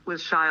Falcon with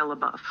Shia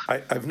LaBeouf.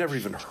 I've never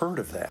even heard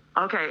of that.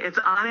 Okay, it's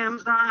on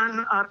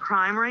Amazon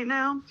Prime right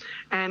now,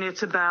 and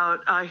it's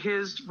about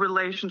his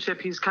relationship.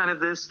 He's kind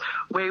of this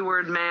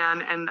wayward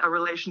man, and a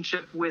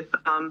relationship with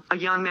a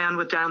young man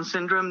with Down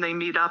syndrome. They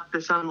meet up,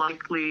 this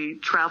unlikely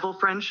travel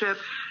friendship.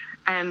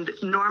 And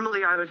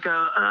normally I would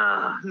go,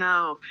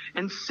 no.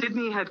 And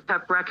Sydney had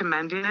kept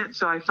recommending it,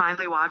 so I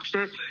finally watched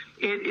it.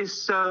 It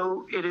is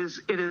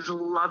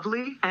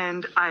lovely,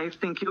 and I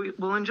think you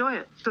will enjoy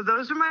it. So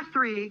those are my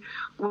three.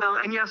 Well,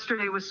 and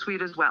Yesterday was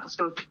sweet as well.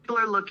 So if people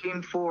are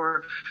looking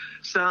for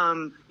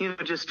some,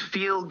 just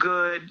feel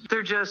good,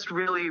 they're just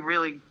really,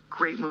 really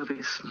great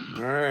movies.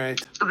 All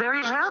right. So there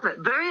you have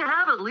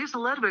it. Lisa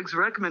Ledwig's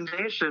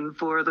recommendation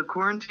for the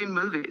quarantine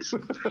movies.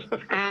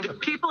 And if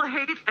people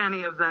hate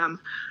any of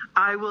them,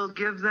 I will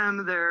give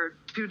them their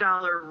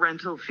 $2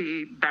 rental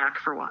fee back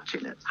for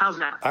watching it. How's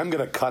that? I'm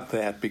going to cut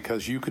that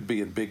because you could be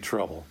in big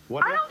trouble.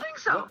 I don't think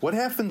so. What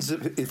happens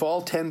if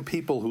all 10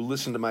 people who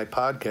listen to my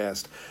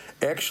podcast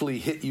actually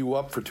hit you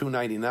up for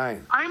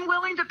 $2.99? I'm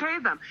willing to pay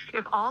them.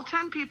 If all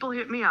 10 people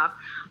hit me up,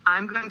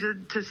 I'm going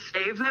to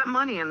save that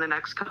money in the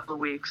next couple of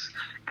weeks.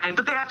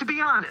 But they have to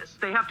be honest.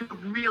 They have to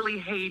have really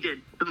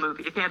hated the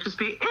movie. It can't just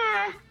be,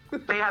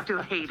 They have to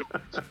have hated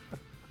it.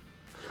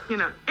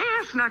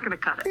 It's not going to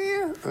cut it.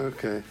 Yeah,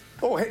 okay.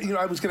 Oh, hey,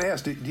 I was going to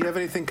ask, do you have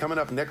anything coming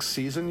up next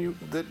season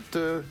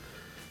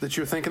that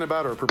you're thinking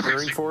about or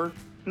preparing for?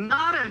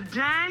 Not a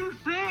dang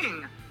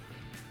thing.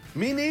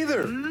 Me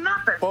neither.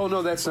 Nothing. Oh,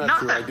 no, that's not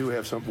true. I do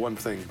have one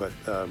thing, but...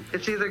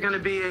 It's either going to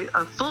be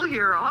a full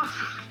year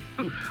off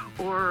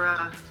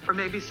or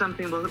maybe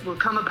something will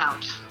come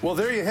about. Well,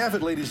 there you have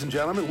it, ladies and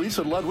gentlemen.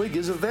 Lisa Ludwig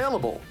is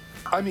available.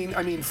 I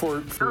mean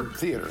for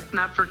theater.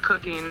 Not for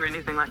cooking or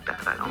anything like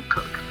that. I don't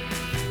cook.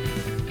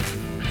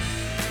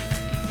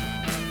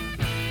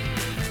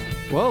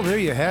 Well, there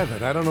you have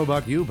it. I don't know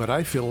about you, but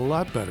I feel a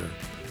lot better.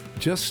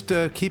 Just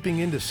keeping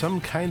into some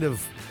kind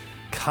of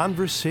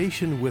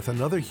conversation with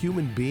another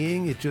human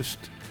being, it just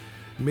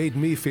made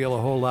me feel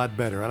a whole lot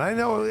better. And I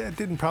know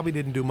it probably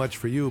didn't do much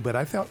for you, but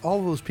I thought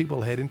all those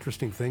people had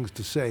interesting things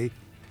to say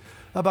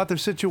about their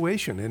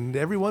situation, and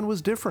everyone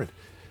was different.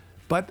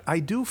 But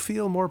I do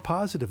feel more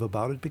positive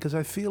about it because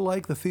I feel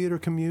like the theater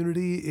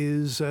community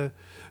is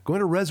going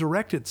to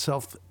resurrect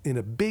itself in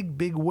a big,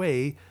 big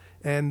way,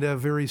 and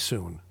very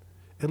soon.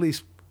 At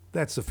least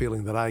that's the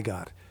feeling that I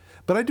got.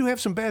 But I do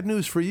have some bad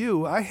news for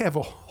you. I have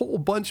a whole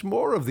bunch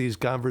more of these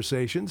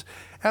conversations,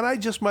 and I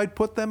just might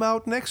put them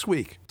out next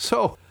week.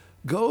 So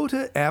go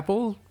to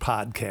Apple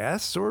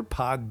Podcasts or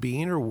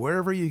Podbean or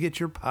wherever you get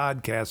your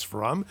podcasts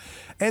from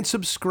and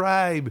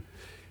subscribe.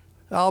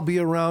 I'll be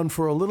around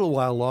for a little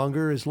while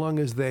longer, as long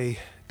as they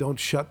don't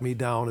shut me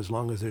down, as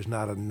long as there's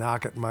not a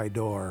knock at my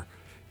door.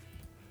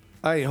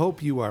 I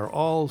hope you are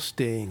all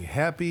staying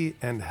happy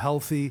and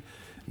healthy,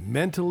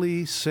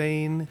 mentally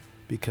sane,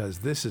 because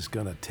this is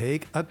going to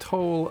take a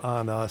toll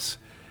on us,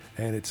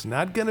 and it's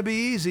not going to be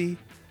easy,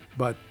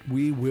 but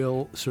we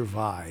will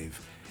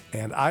survive.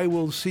 And I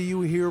will see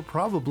you here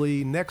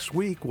probably next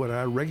week when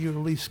our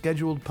regularly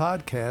scheduled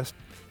podcast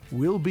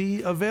will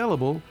be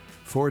available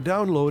for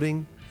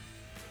downloading.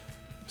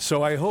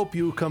 So I hope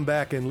you come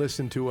back and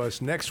listen to us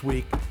next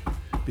week,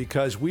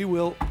 because we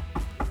will...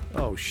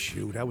 Oh,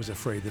 shoot, I was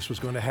afraid this was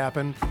going to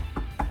happen.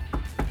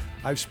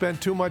 I've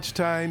spent too much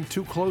time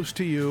too close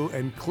to you,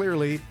 and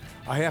clearly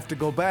I have to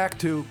go back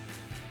to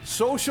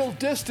social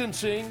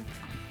distancing,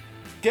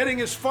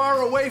 getting as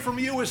far away from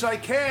you as I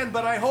can,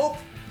 but I hope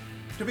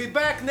to be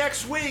back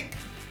next week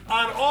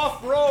on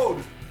Off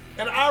Road,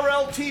 an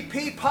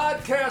RLTP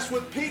podcast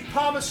with Pete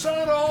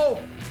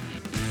Palmisano.